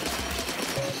 Thank you.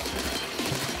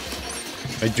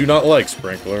 I do not like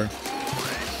Sprinkler,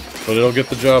 but it'll get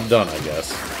the job done, I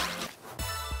guess.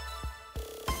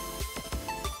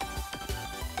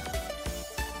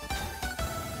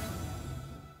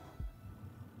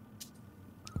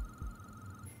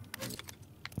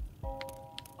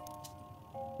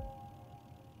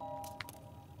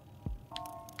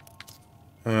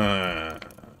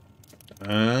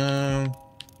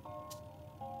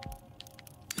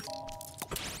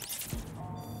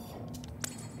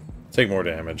 Take more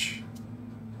damage.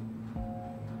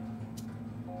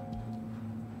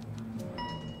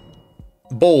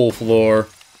 Bowl floor.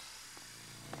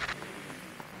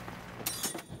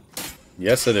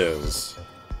 Yes, it is.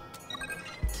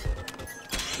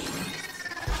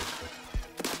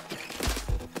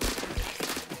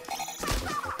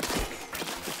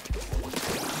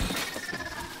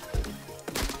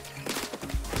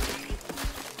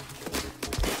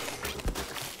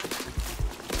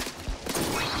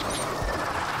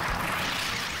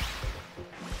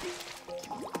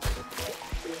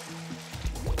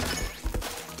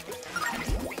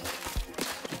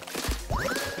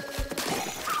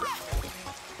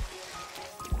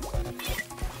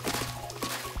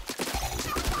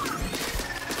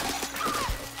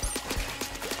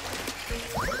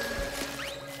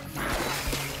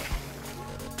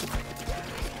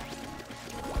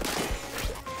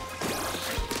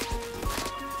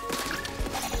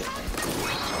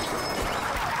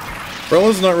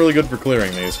 Umbrella's not really good for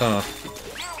clearing these, huh?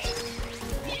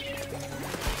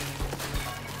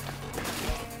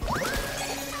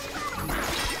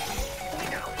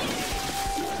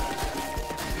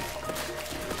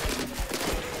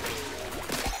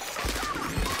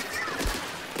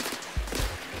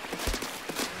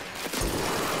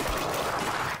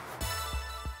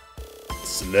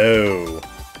 Slow.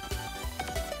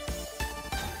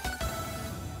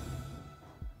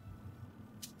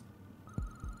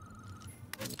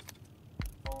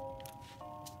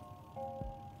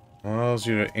 Allows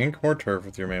you to ink more turf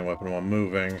with your main weapon while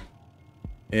moving.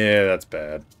 Yeah, that's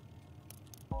bad.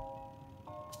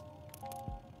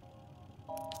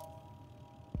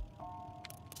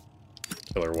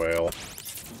 Killer whale.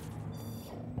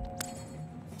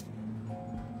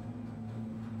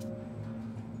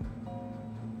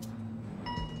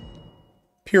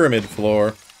 Pyramid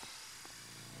floor.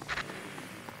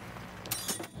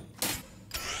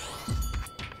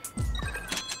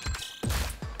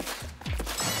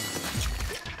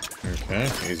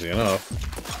 Okay, easy enough.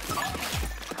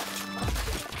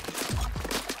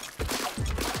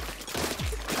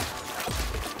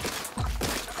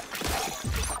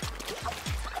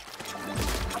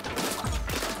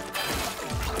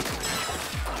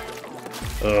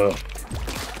 Ugh.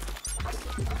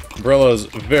 Umbrella's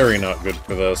very not good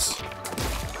for this.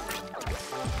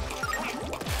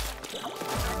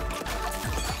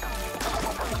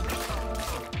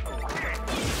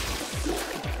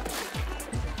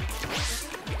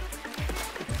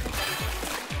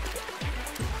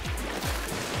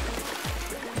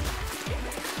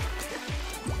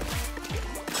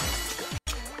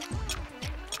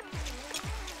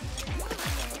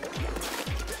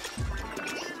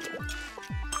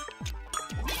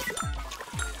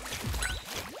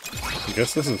 I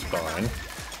guess this is fine.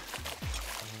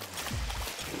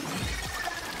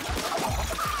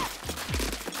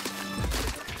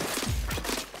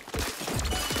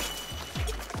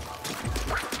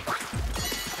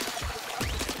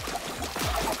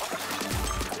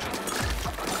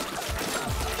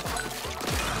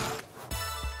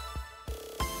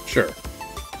 Sure.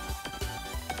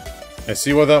 I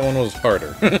see why that one was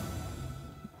harder.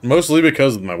 Mostly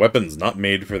because my weapon's not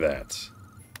made for that.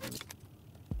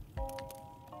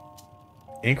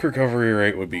 Ink recovery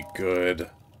rate would be good.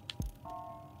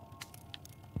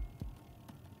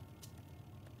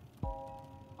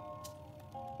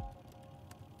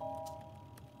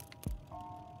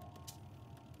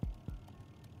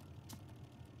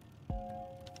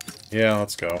 Yeah,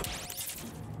 let's go.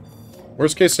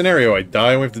 Worst case scenario, I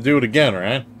die and we have to do it again,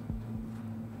 right?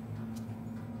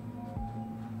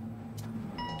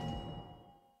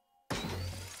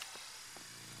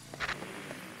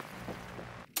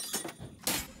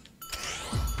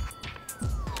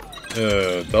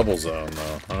 Double zone,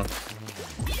 though, huh?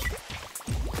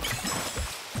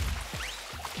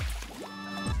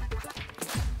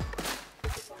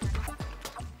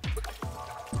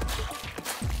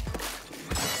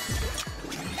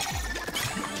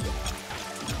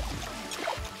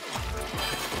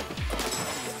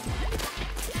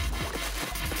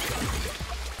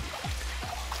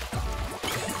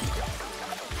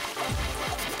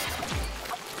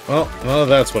 Well,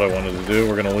 that's what I wanted to do.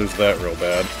 We're gonna lose that real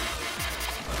bad.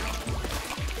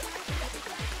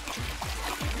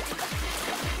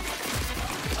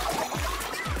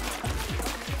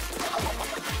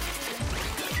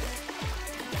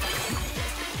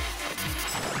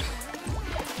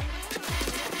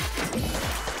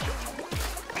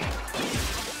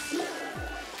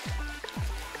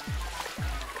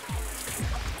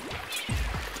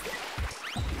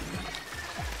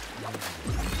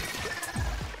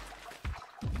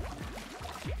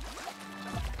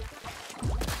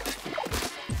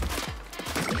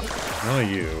 None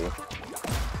of you.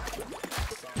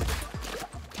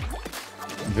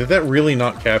 Did that really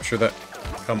not capture that?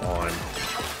 Come on.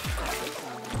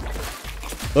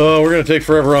 Oh, we're gonna take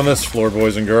forever on this floor,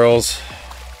 boys and girls.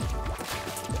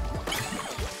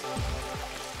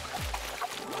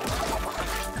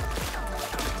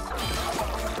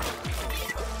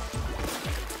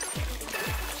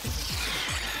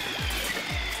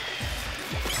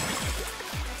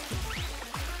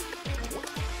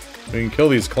 We can kill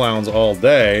these clowns all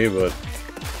day, but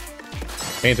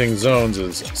painting zones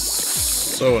is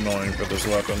so annoying for this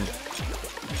weapon.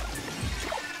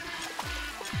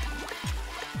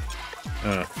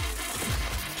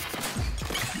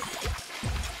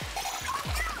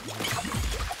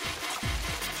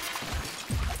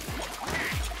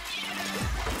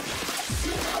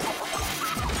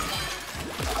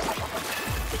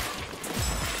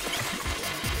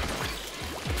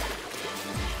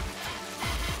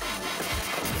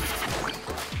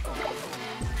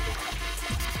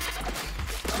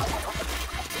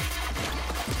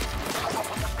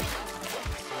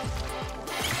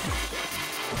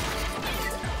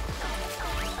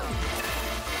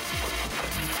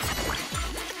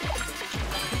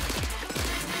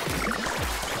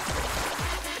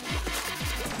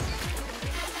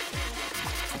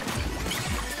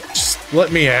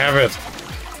 Let me have it.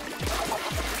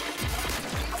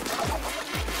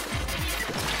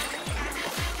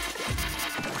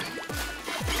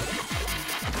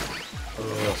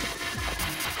 Ugh.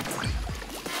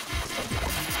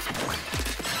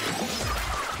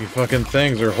 You fucking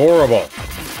things are horrible.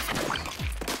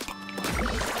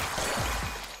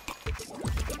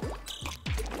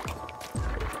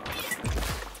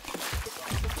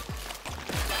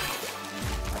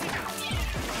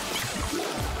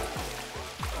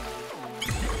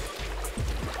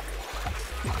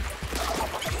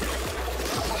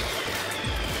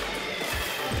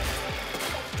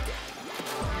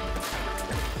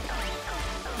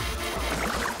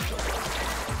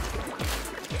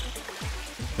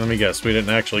 Let me guess, we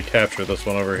didn't actually capture this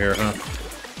one over here, huh?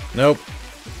 Nope.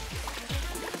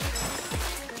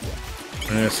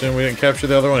 I assume we didn't capture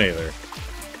the other one either.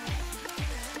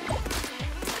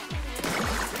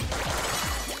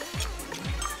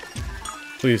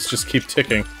 Please, just keep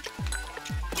ticking.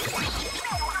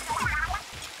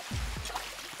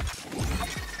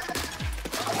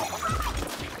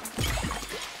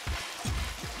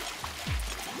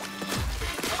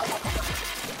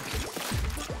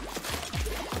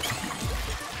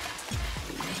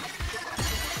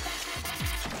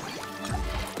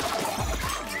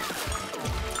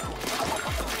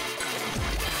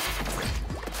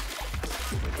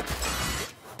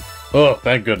 Oh,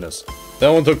 thank goodness. That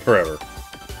one took forever.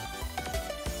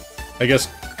 I guess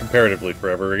comparatively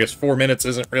forever. I guess 4 minutes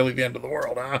isn't really the end of the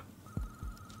world, huh?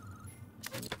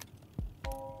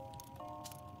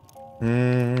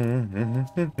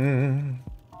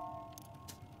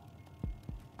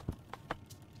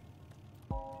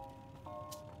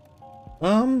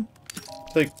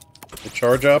 Take the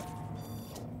charge up.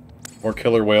 More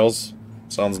killer whales.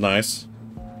 Sounds nice.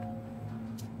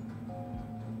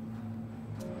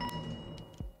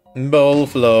 Bowl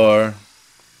floor.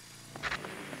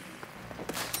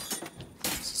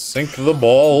 Sink the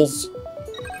balls.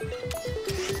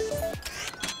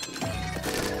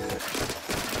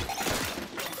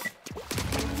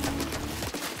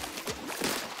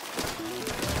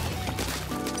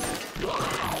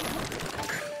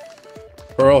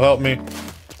 Pearl, help me.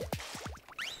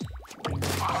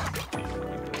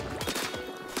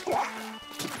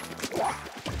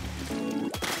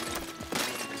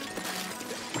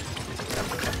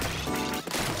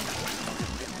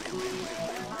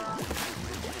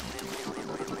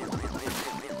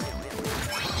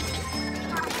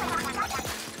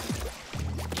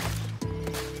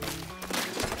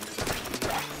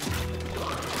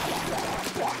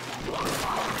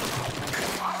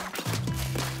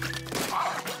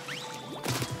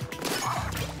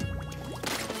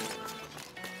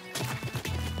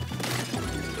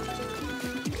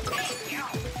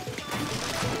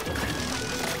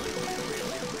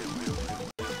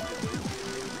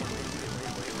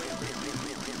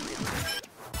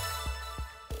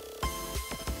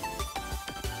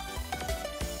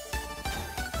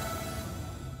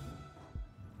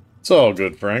 It's all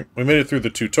good, Frank. We made it through the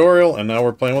tutorial, and now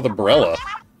we're playing with Umbrella.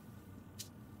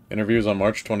 Interviews on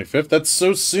March 25th? That's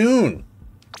so soon!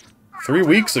 3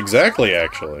 weeks exactly,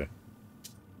 actually.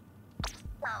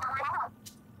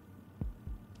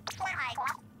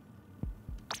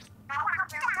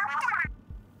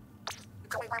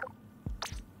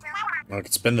 I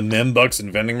could spend the Membucks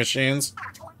in vending machines.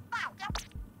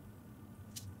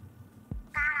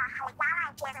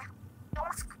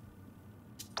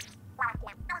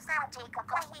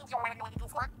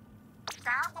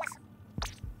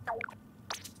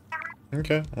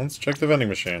 Okay, let's check the vending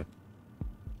machine.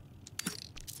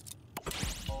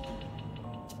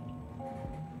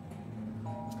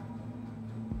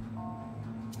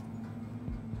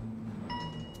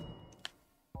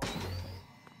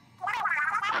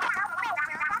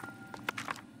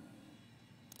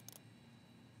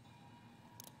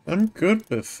 I'm good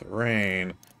with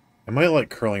rain. I might like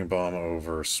curling bomb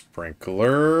over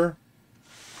sprinkler,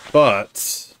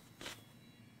 but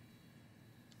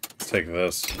take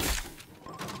this.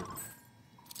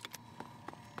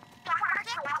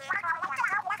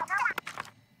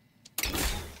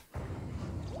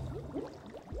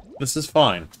 This is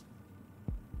fine.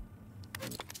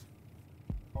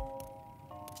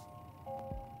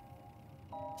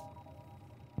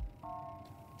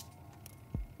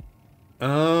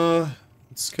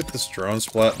 Let's get this drone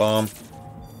splat bomb.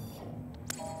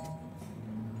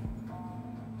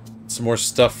 Some more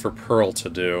stuff for Pearl to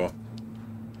do.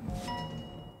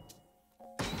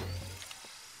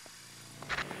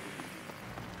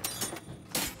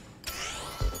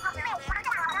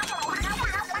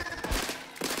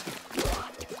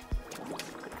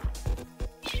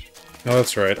 Oh,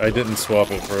 that's right. I didn't swap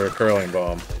it for a curling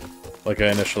bomb, like I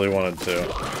initially wanted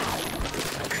to.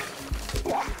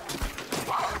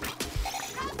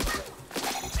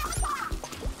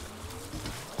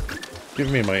 Give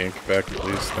me my ink back,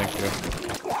 please. Thank you.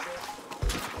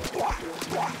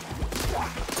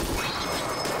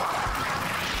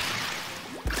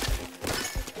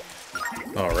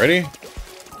 Alrighty.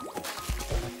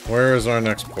 Where is our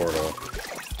next portal?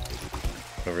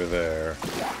 Over there.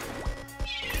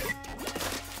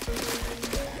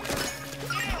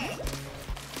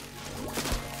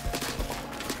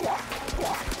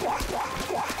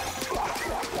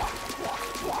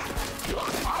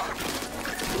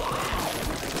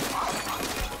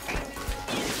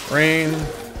 Rain.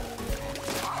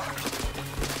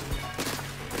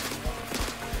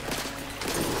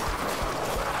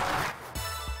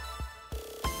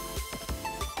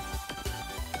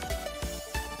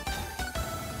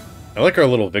 I like our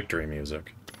little victory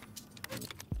music.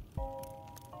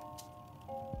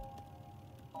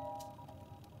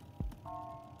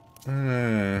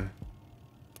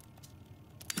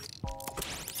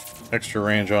 Extra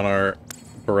range on our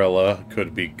Barella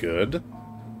could be good.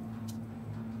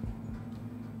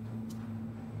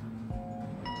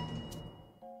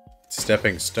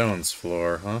 Stepping stones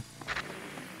floor, huh?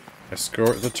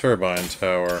 Escort the turbine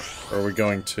tower. Where are we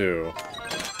going to?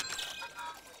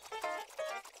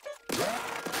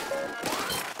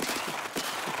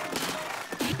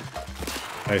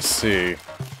 I see.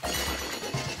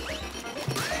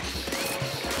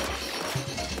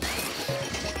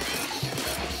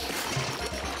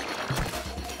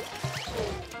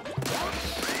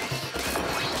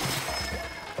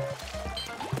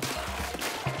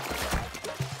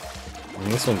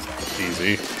 This one's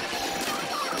easy.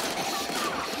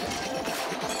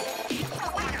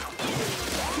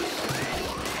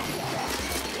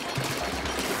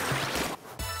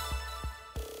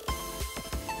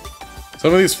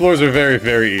 Some of these floors are very,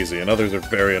 very easy, and others are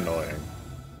very annoying.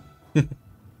 But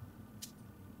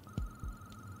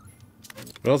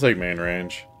I'll take main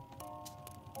range.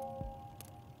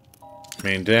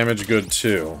 Main damage good,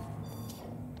 too.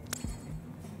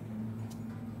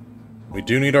 We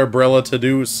do need our Brella to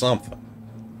do something.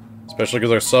 Especially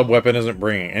because our sub-weapon isn't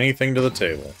bringing anything to the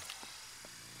table.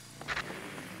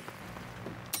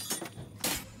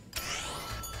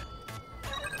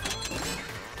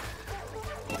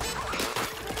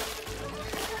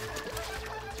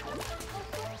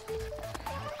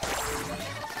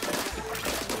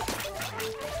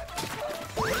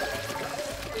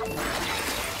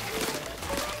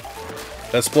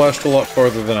 That splashed a lot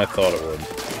farther than I thought it would.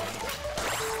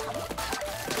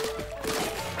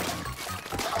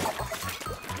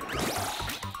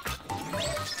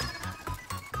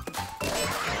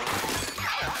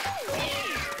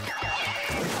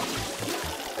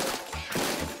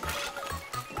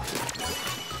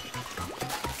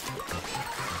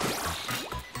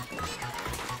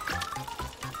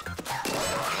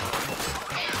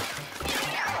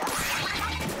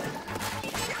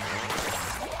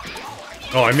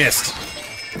 Oh, I missed.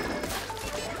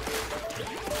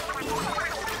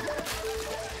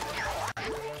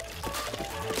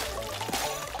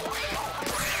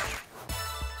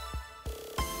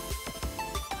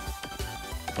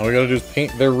 All we gotta do is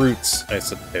paint their roots, I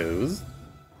suppose.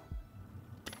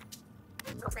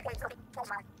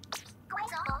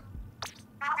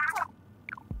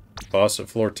 Boss at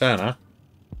floor 10, huh?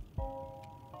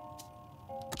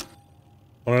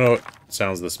 I wanna know what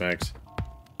sounds this makes.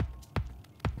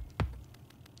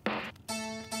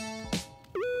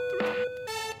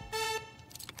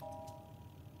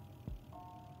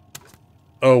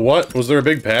 Oh, what? Was there a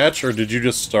big patch, or did you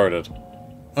just start it?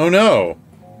 Oh no!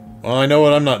 Well, I know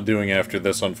what I'm not doing after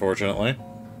this, unfortunately.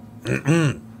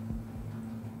 You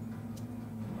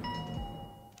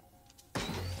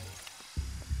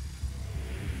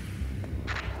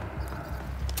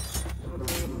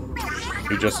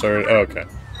just started? Oh, okay.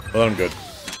 Well, I'm good.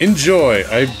 Enjoy!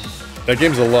 That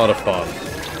game's a lot of fun.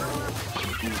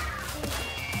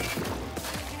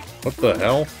 What the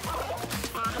hell?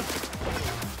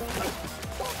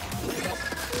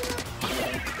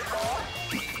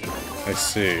 I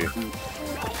see.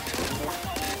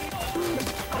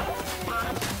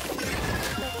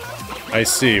 I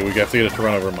see. We have to get it to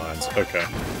run over mines. Okay.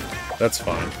 That's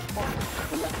fine.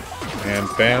 And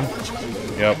bam.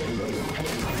 Yep.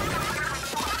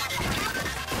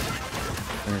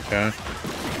 Okay.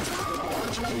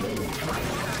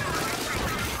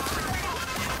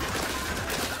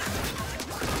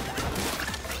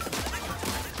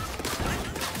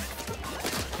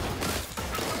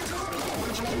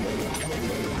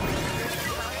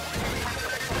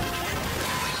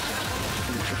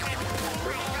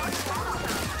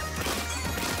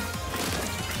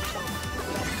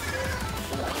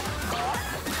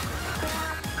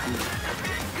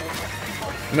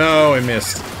 No, I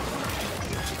missed.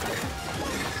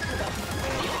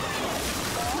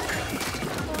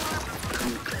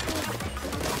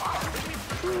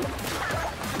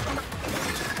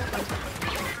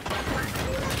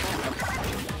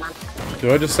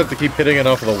 Do I just have to keep hitting it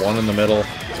off of the one in the middle? Is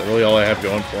that really all I have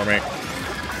going for me?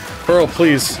 Pearl,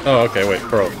 please. Oh, okay, wait,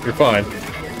 Pearl. You're fine.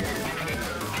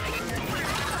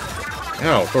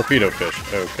 Ow, torpedo fish.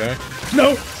 Okay.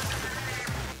 No!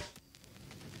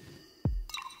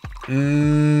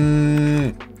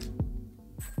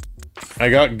 I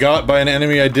got by an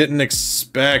enemy I didn't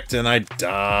expect, and I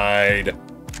died.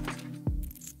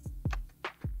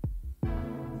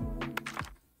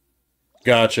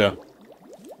 Gotcha.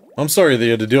 I'm sorry that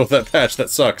you had to deal with that patch. That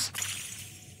sucks.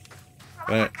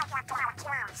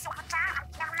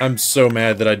 I'm so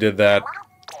mad that I did that.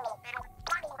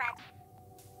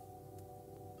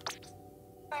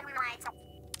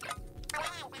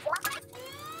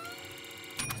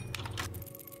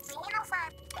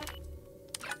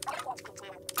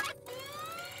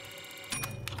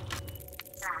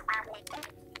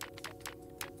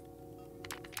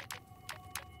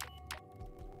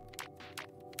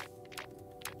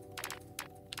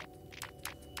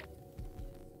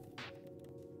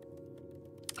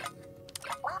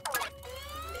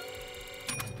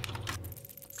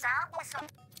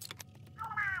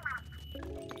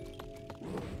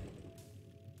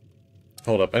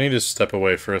 Hold up, I need to step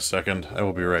away for a second. I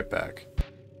will be right back.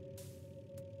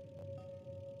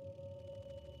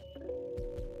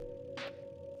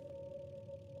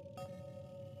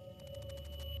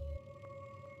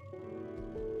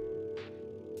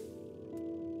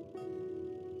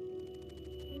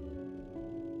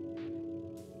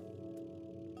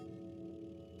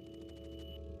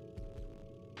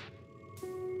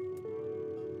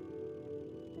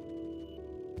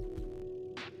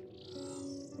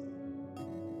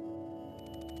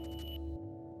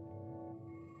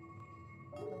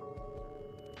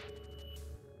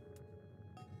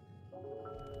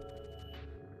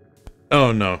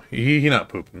 Oh no, he not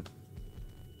pooping.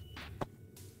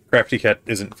 Crafty Cat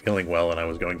isn't feeling well and I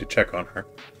was going to check on her.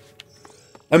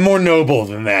 I'm more noble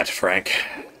than that, Frank.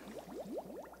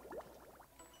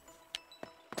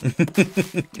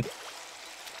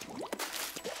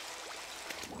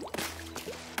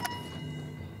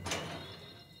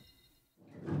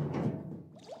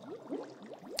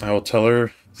 I will tell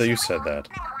her that you said that.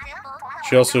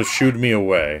 She also shooed me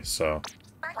away, so...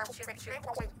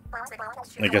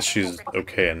 I guess she's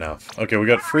okay enough. Okay, we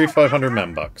got free 500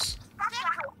 membucks.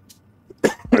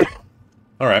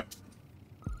 Alright.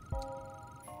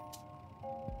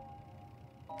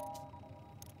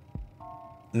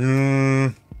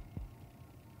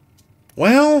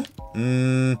 Well...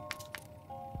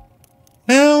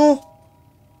 Well...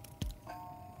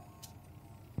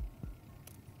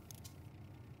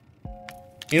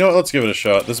 You know what, let's give it a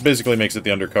shot. This basically makes it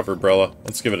the undercover umbrella.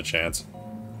 Let's give it a chance.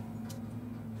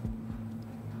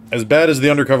 As bad as the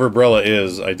undercover umbrella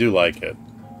is, I do like it.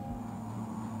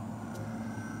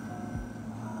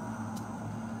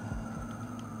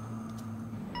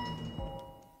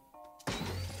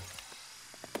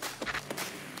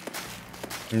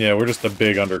 Yeah, we're just a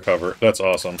big undercover. That's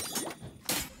awesome.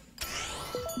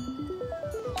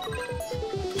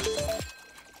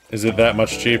 Is it that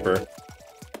much cheaper?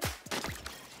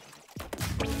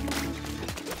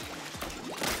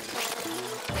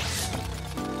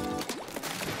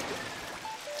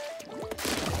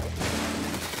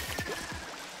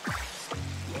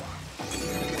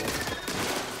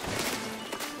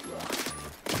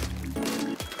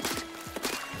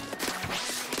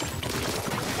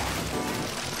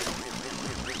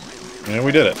 Yeah,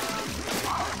 we did it.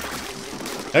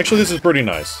 Actually, this is pretty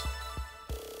nice.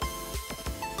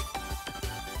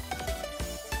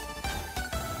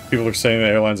 People are saying the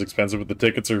airline's expensive, but the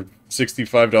tickets are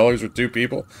 $65 for 2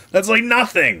 people. That's like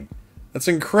nothing! That's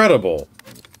incredible.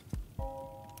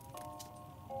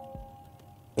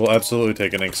 We'll absolutely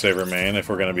take an Ink Saver main if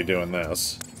we're going to be doing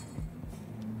this.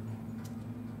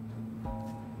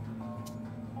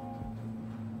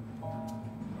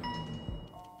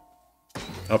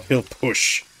 Uphill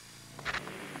push.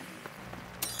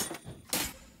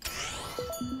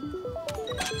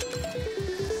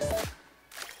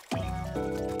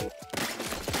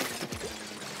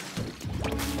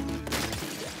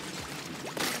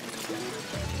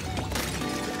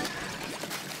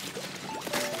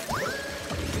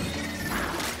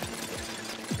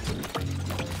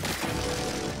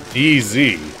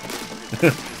 Easy.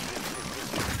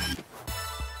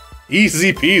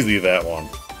 Easy peasy, that one.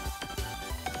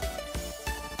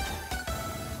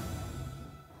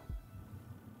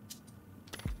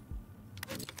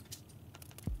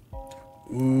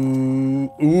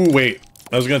 Ooh, wait.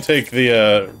 I was gonna take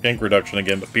the, ink reduction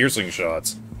again, but piercing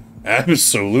shots.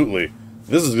 Absolutely.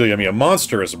 This is gonna be a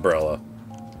monstrous umbrella.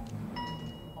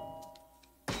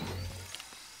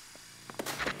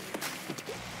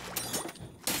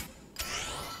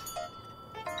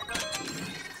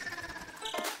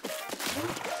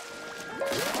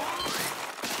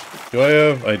 Do I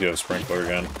have? I do have Sprinkler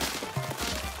again.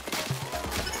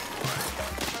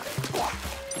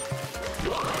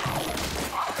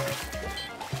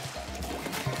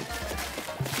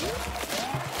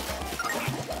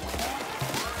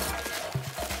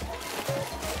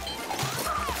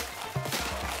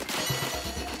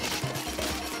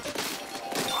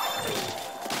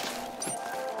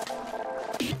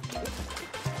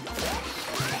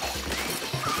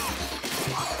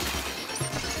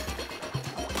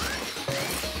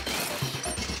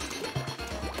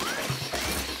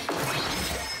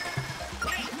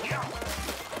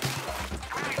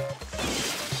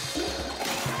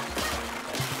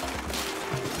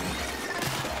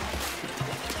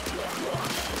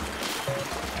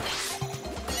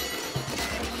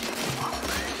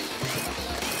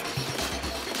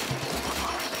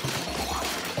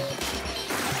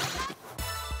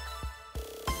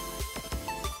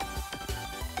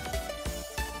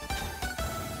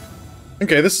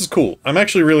 Okay, this is cool. I'm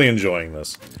actually really enjoying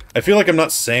this. I feel like I'm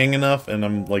not saying enough, and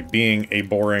I'm, like, being a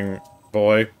boring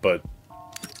boy, but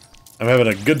I'm having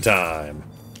a good time.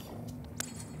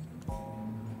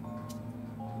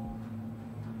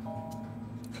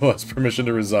 Who has permission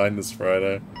to resign this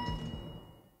Friday?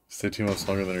 Stay 2 months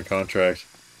longer than your contract.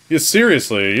 Yeah,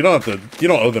 seriously, you don't have to, you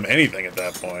don't owe them anything at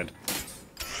that point.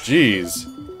 Jeez.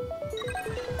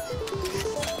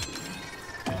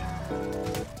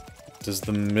 Does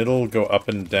the middle go up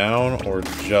and down, or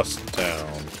just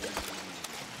down?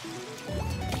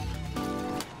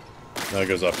 No, it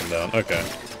goes up and down. Okay.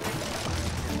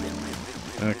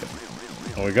 Okay.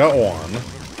 Well, we got one.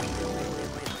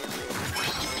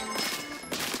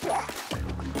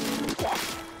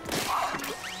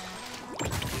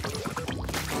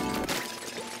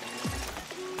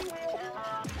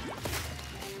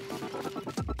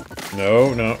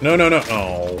 No, no, no, no, no.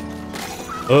 Oh.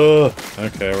 Ugh.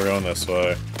 Okay, we're going this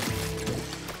way.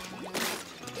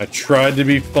 I tried to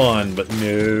be fun, but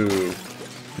no.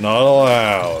 Not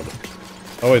allowed.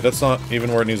 Oh wait, that's not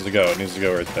even where it needs to go. It needs to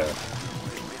go right there.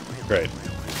 Great.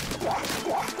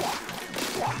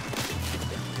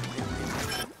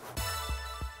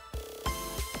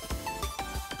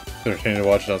 Entertaining to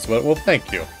watch it on Splat. Well,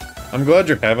 thank you. I'm glad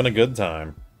you're having a good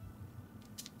time.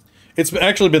 It's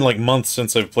actually been like months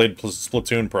since I've played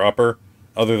Splatoon proper.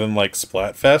 Other than, like,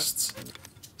 Splatfests.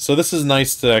 So this is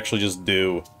nice to actually just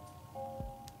do.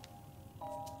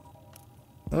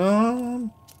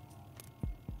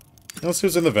 Let's see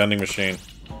what's in the vending machine.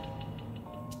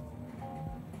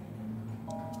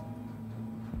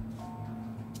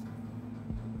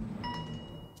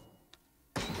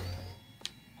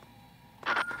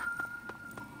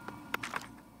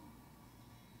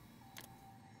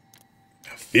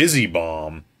 A fizzy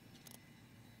bomb.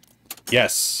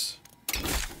 Yes.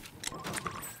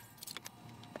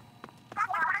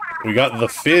 We got the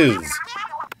fizz.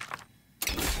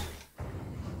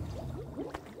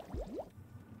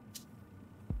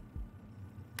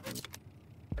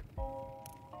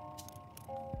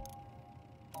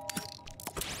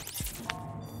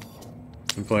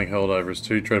 I'm playing Helldivers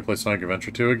 2. You try to play Sonic Adventure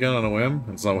 2 again on a whim?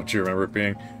 It's not what you remember it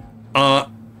being.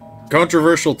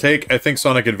 Controversial take. I think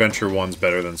Sonic Adventure 1's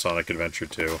better than Sonic Adventure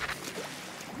 2.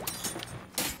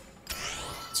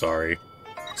 Sorry.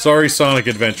 Sorry, Sonic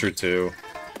Adventure 2.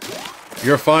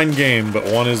 You're a fine game, but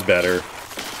one is better.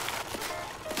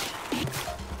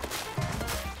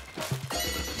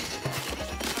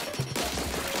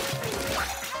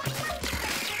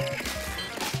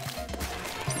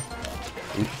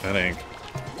 Oop, that ink.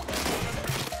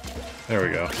 There we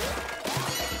go.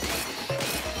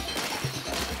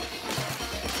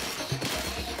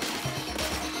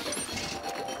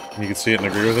 You can see it and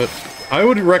agree with it. I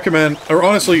would recommend, or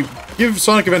honestly, give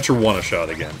Sonic Adventure 1 a shot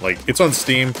again. Like, it's on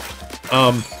Steam.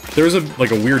 There's a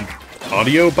weird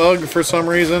audio bug for some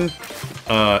reason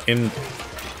in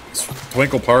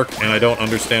Twinkle Park, and I don't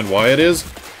understand why it is.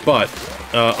 But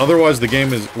otherwise, the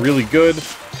game is really good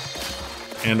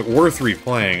and worth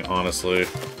replaying, honestly.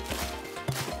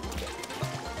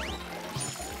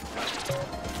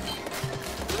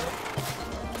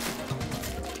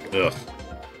 Ugh.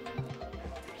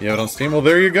 You have it on Steam? Well,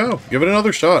 there you go. Give it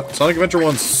another shot. Sonic Adventure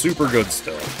 1's super good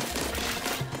still.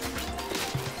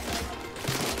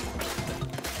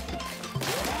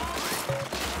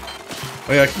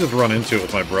 Oh yeah, I can just run into it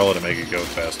with my umbrella to make it go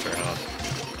faster, huh?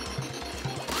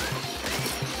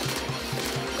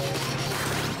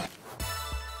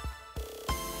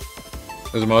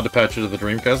 There's a mod to patch it to the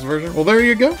Dreamcast version? Well, there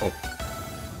you go!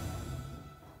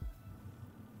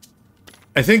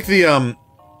 I think the,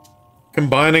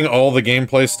 combining all the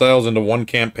gameplay styles into one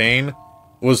campaign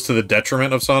was to the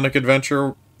detriment of Sonic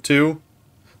Adventure 2.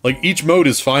 Like, each mode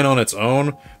is fine on its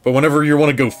own, but whenever you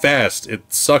want to go fast,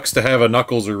 it sucks to have a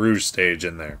Knuckles or Rouge stage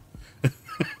in there.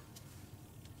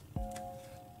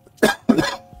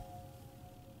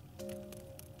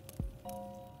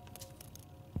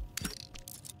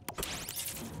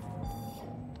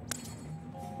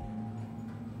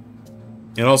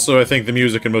 And also, I think the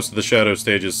music in most of the Shadow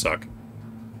stages suck.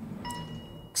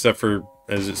 Except for,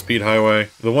 is it Speed Highway?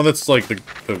 The one that's like the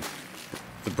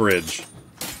bridge.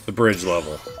 The bridge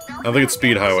level. I don't think it's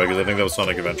Speed Highway, because I think that was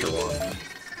Sonic Adventure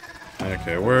 1.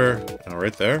 Okay, where? Oh,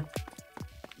 right there.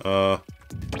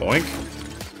 Boink.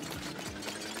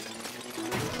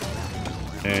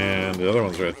 And the other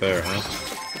one's right there,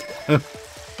 huh?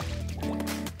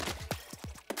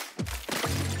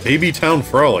 Baby Town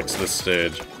Frolics, this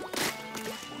stage.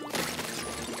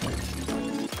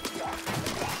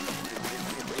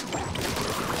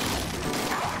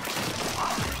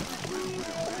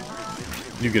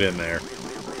 You get in there.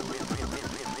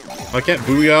 I can't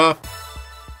booyah.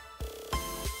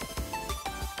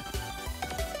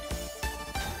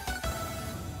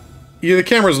 Yeah, the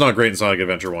camera's not great in Sonic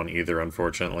Adventure 1 either,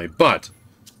 unfortunately, but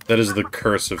that is the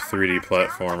curse of 3D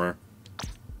platformer.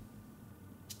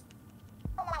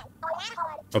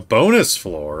 A bonus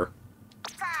floor?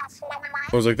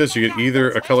 Floors like this, you get either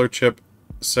a color chip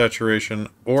saturation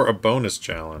or a bonus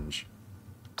challenge.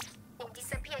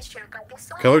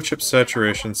 Color chip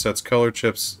saturation sets color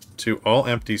chips to all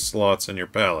empty slots in your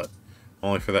palette.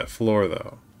 Only for that floor,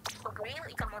 though.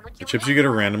 The chips you get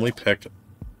are randomly picked.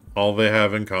 All they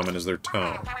have in common is their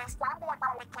tone.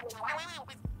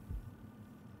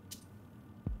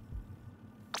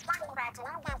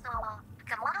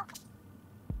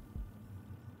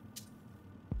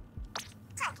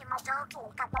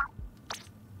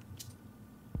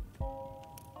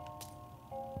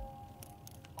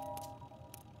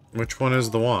 Which one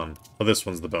is the one? Oh, this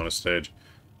one's the bonus stage.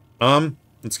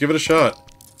 Let's give it a shot.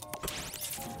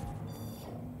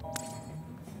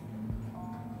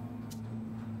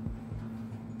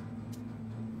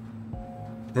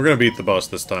 We're gonna beat the boss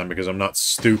this time because I'm not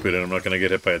stupid and I'm not gonna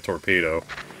get hit by a torpedo.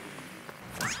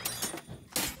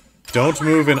 Don't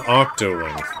move in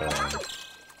Octoling form.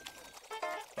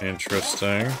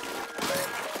 Interesting.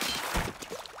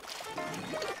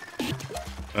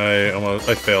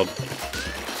 I failed.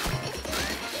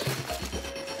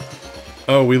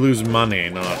 Oh, we lose money,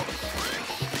 not...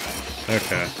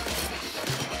 Okay.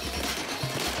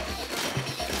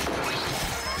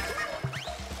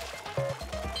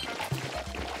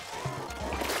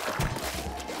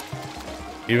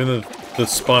 Even the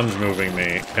sponge moving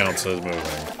me counts as moving.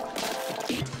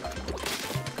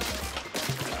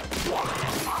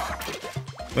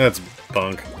 That's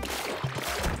bunk.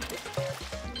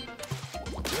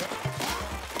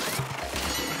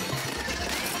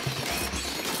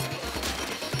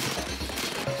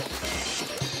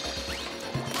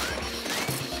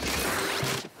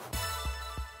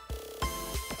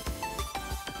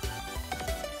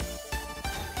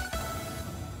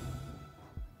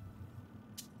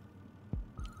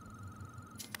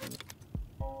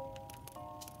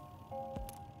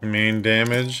 Main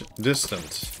damage,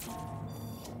 distance.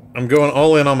 I'm going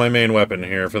all in on my main weapon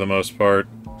here for the most part.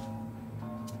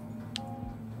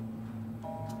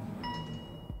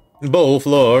 Bowl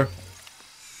floor.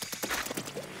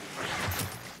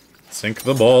 Sink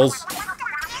the balls.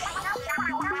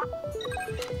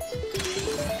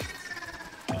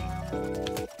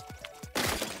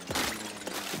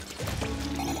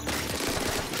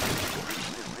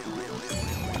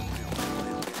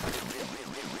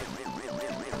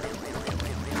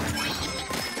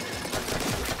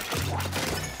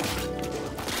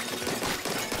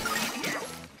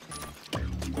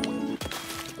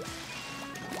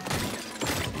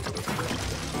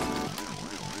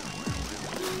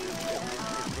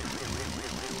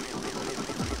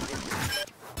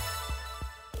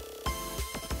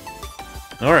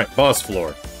 Alright, boss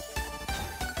floor.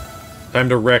 Time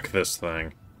to wreck this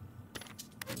thing.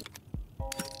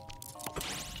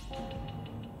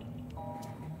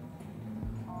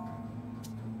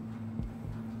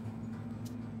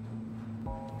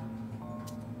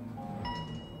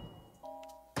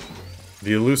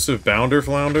 The elusive Bounder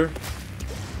Flounder?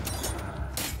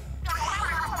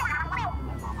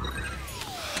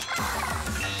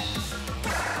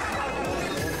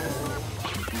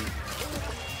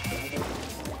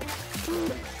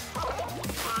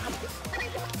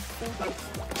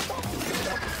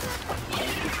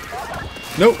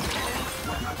 Nope!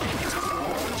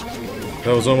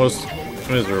 That was almost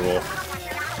miserable.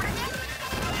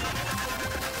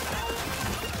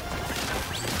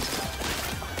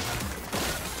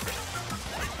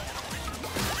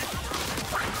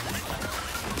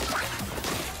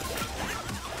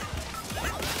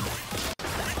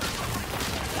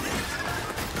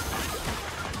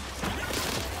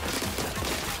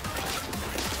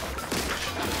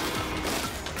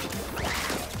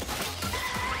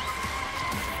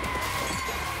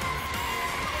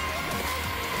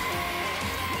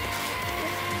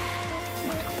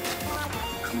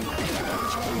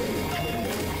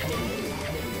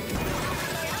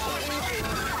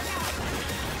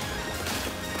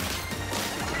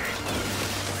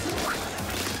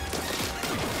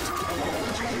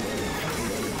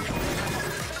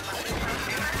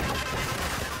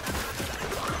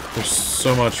 There's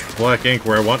so much black ink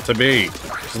where I want to be.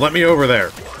 Just let me over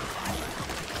there.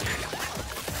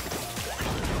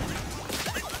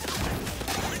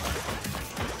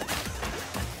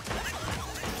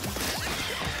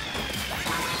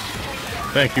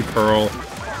 Thank you, Pearl.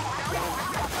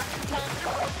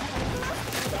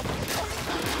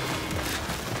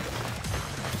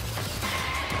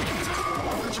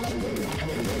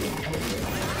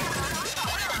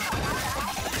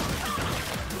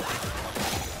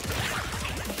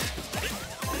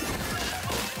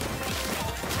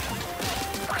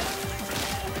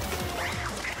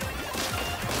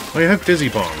 Oh, you have dizzy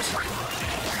bombs.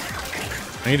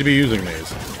 I need to be using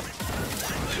these.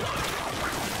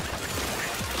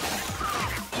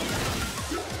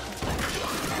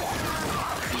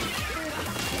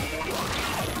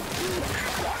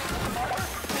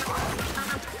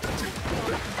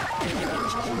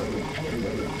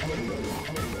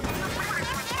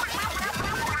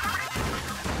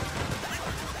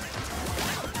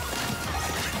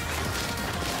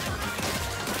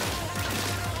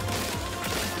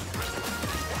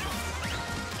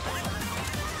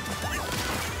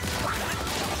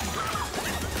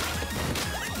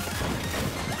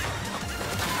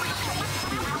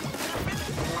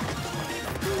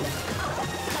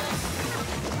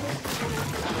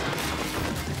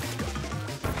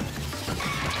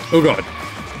 Oh god.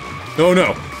 Oh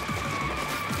no.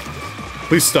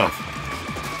 Please stop.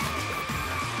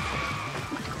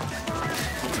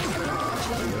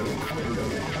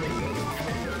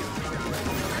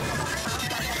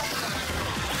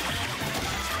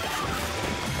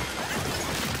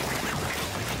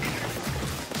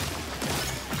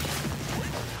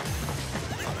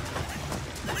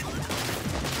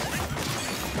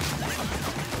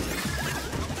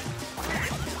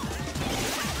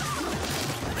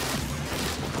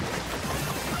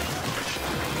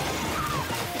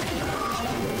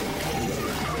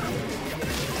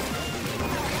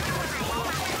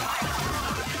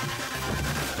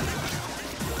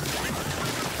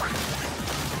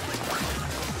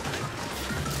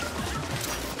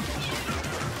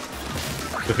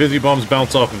 The fizzy bombs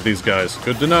bounce off of these guys.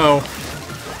 Good to know.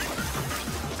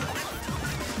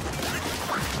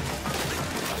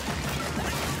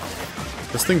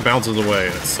 This thing bounces away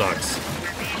and it sucks.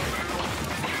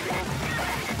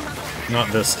 Not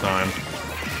this time.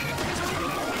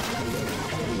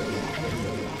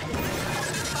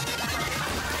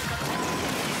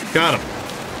 Got him.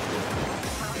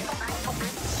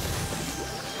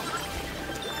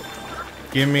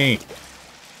 Gimme.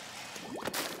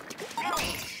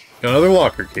 Got another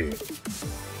locker key.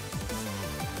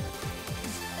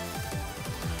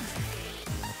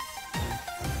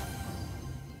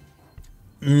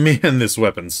 Man, this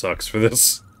weapon sucks for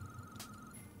this.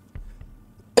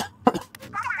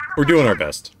 We're doing our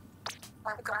best.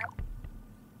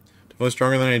 Definitely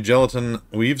stronger than any gelatin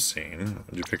we've seen.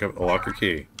 Did you pick up a locker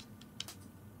key?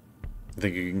 I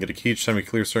think you can get a key each time you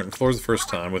clear certain floors the first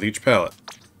time with each pallet.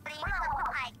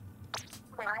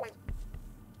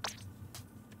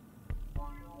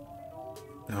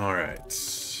 Alright.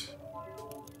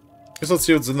 Guess let's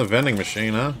see what's in the vending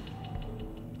machine, huh?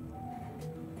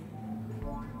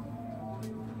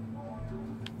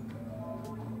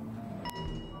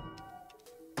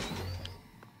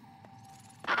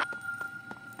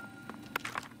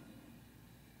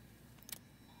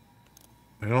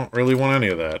 I don't really want any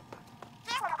of that.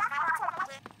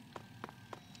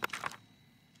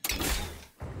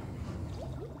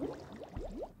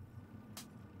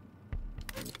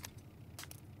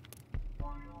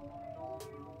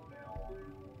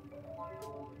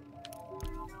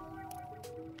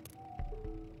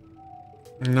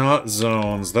 Not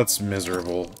zones. That's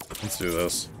miserable. Let's do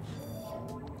this.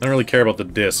 I don't really care about the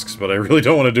discs, but I really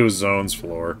don't want to do a zones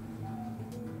floor.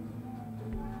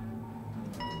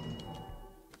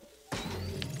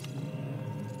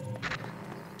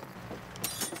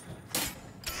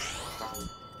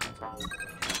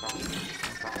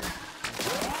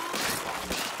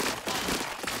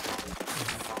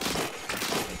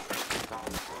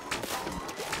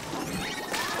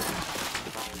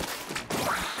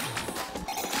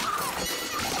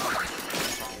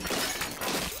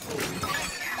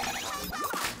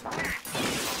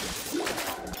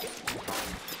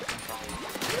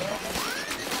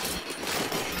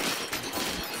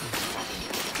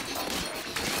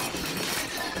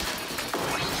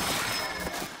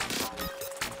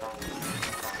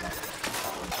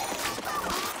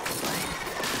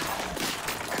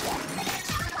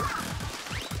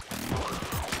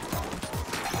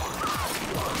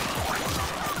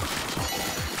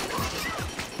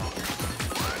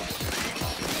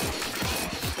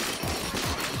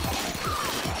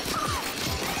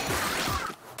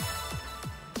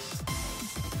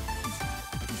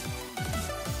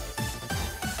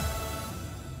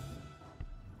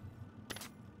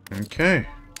 Okay.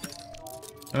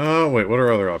 Oh, wait, what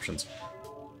are other options?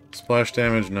 Splash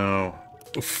damage, no.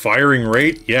 Firing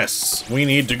rate? Yes! We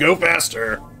need to go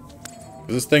faster!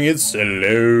 This thing is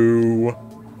slow.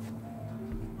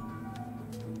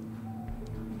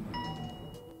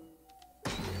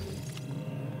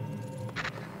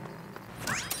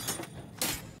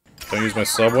 Can I use my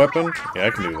sub-weapon? Yeah, I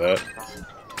can do that.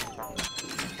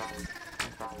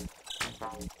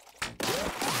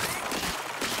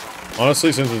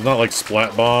 Honestly, since it's not like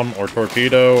Splat Bomb or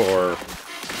Torpedo or,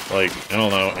 like, I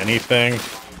don't know, anything,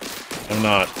 I'm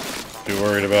not too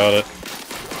worried about it.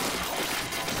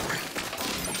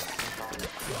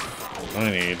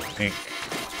 I need ink.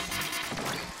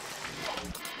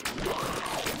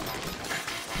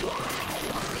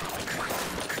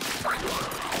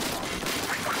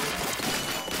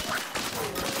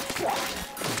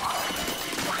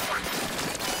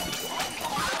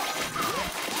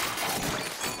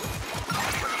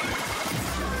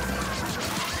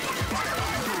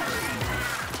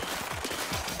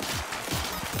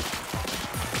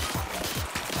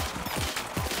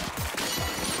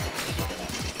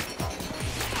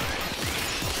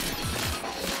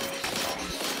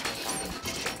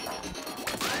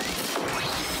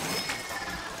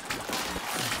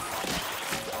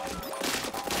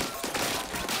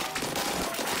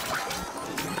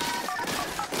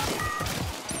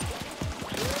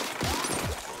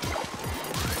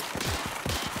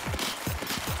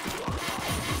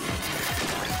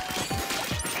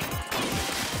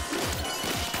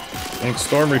 Ink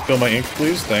Storm, refill my ink,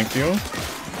 please. Thank you.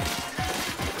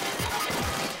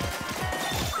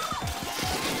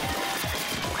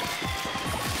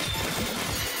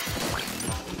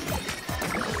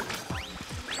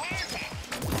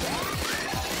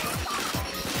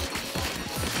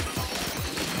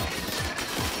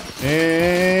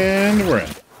 And we're in.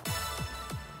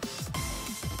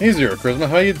 Hey, Zero Charisma,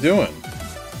 how you doing?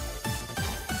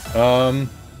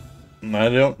 I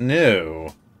don't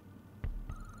know.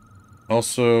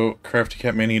 Also, Crafty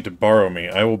Cat may need to borrow me.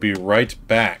 I will be right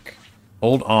back.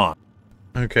 Hold on.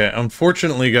 Okay,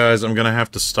 unfortunately, guys, I'm gonna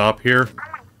have to stop here.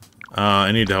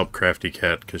 I need to help Crafty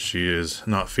Cat, because she is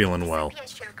not feeling well.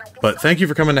 But thank you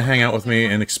for coming to hang out with me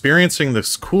and experiencing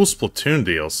this cool Splatoon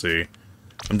DLC.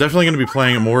 I'm definitely going to be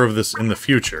playing more of this in the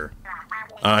future.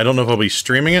 I don't know if I'll be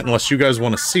streaming it. Unless you guys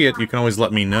want to see it, you can always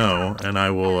let me know, and I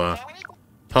will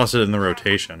toss it in the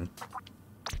rotation.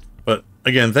 But,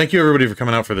 again, thank you everybody for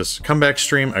coming out for this comeback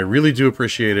stream. I really do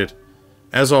appreciate it.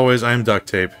 as always, I am Duct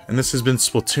Tape, and this has been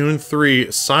Splatoon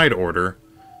 3 Side Order,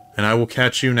 and I will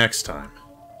catch you next time.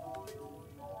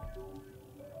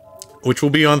 Which will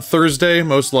be on Thursday,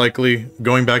 most likely,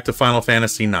 going back to Final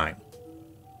Fantasy IX.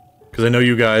 Because I know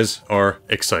you guys are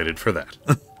excited for that.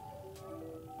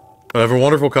 But have a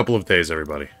wonderful couple of days,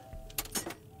 everybody.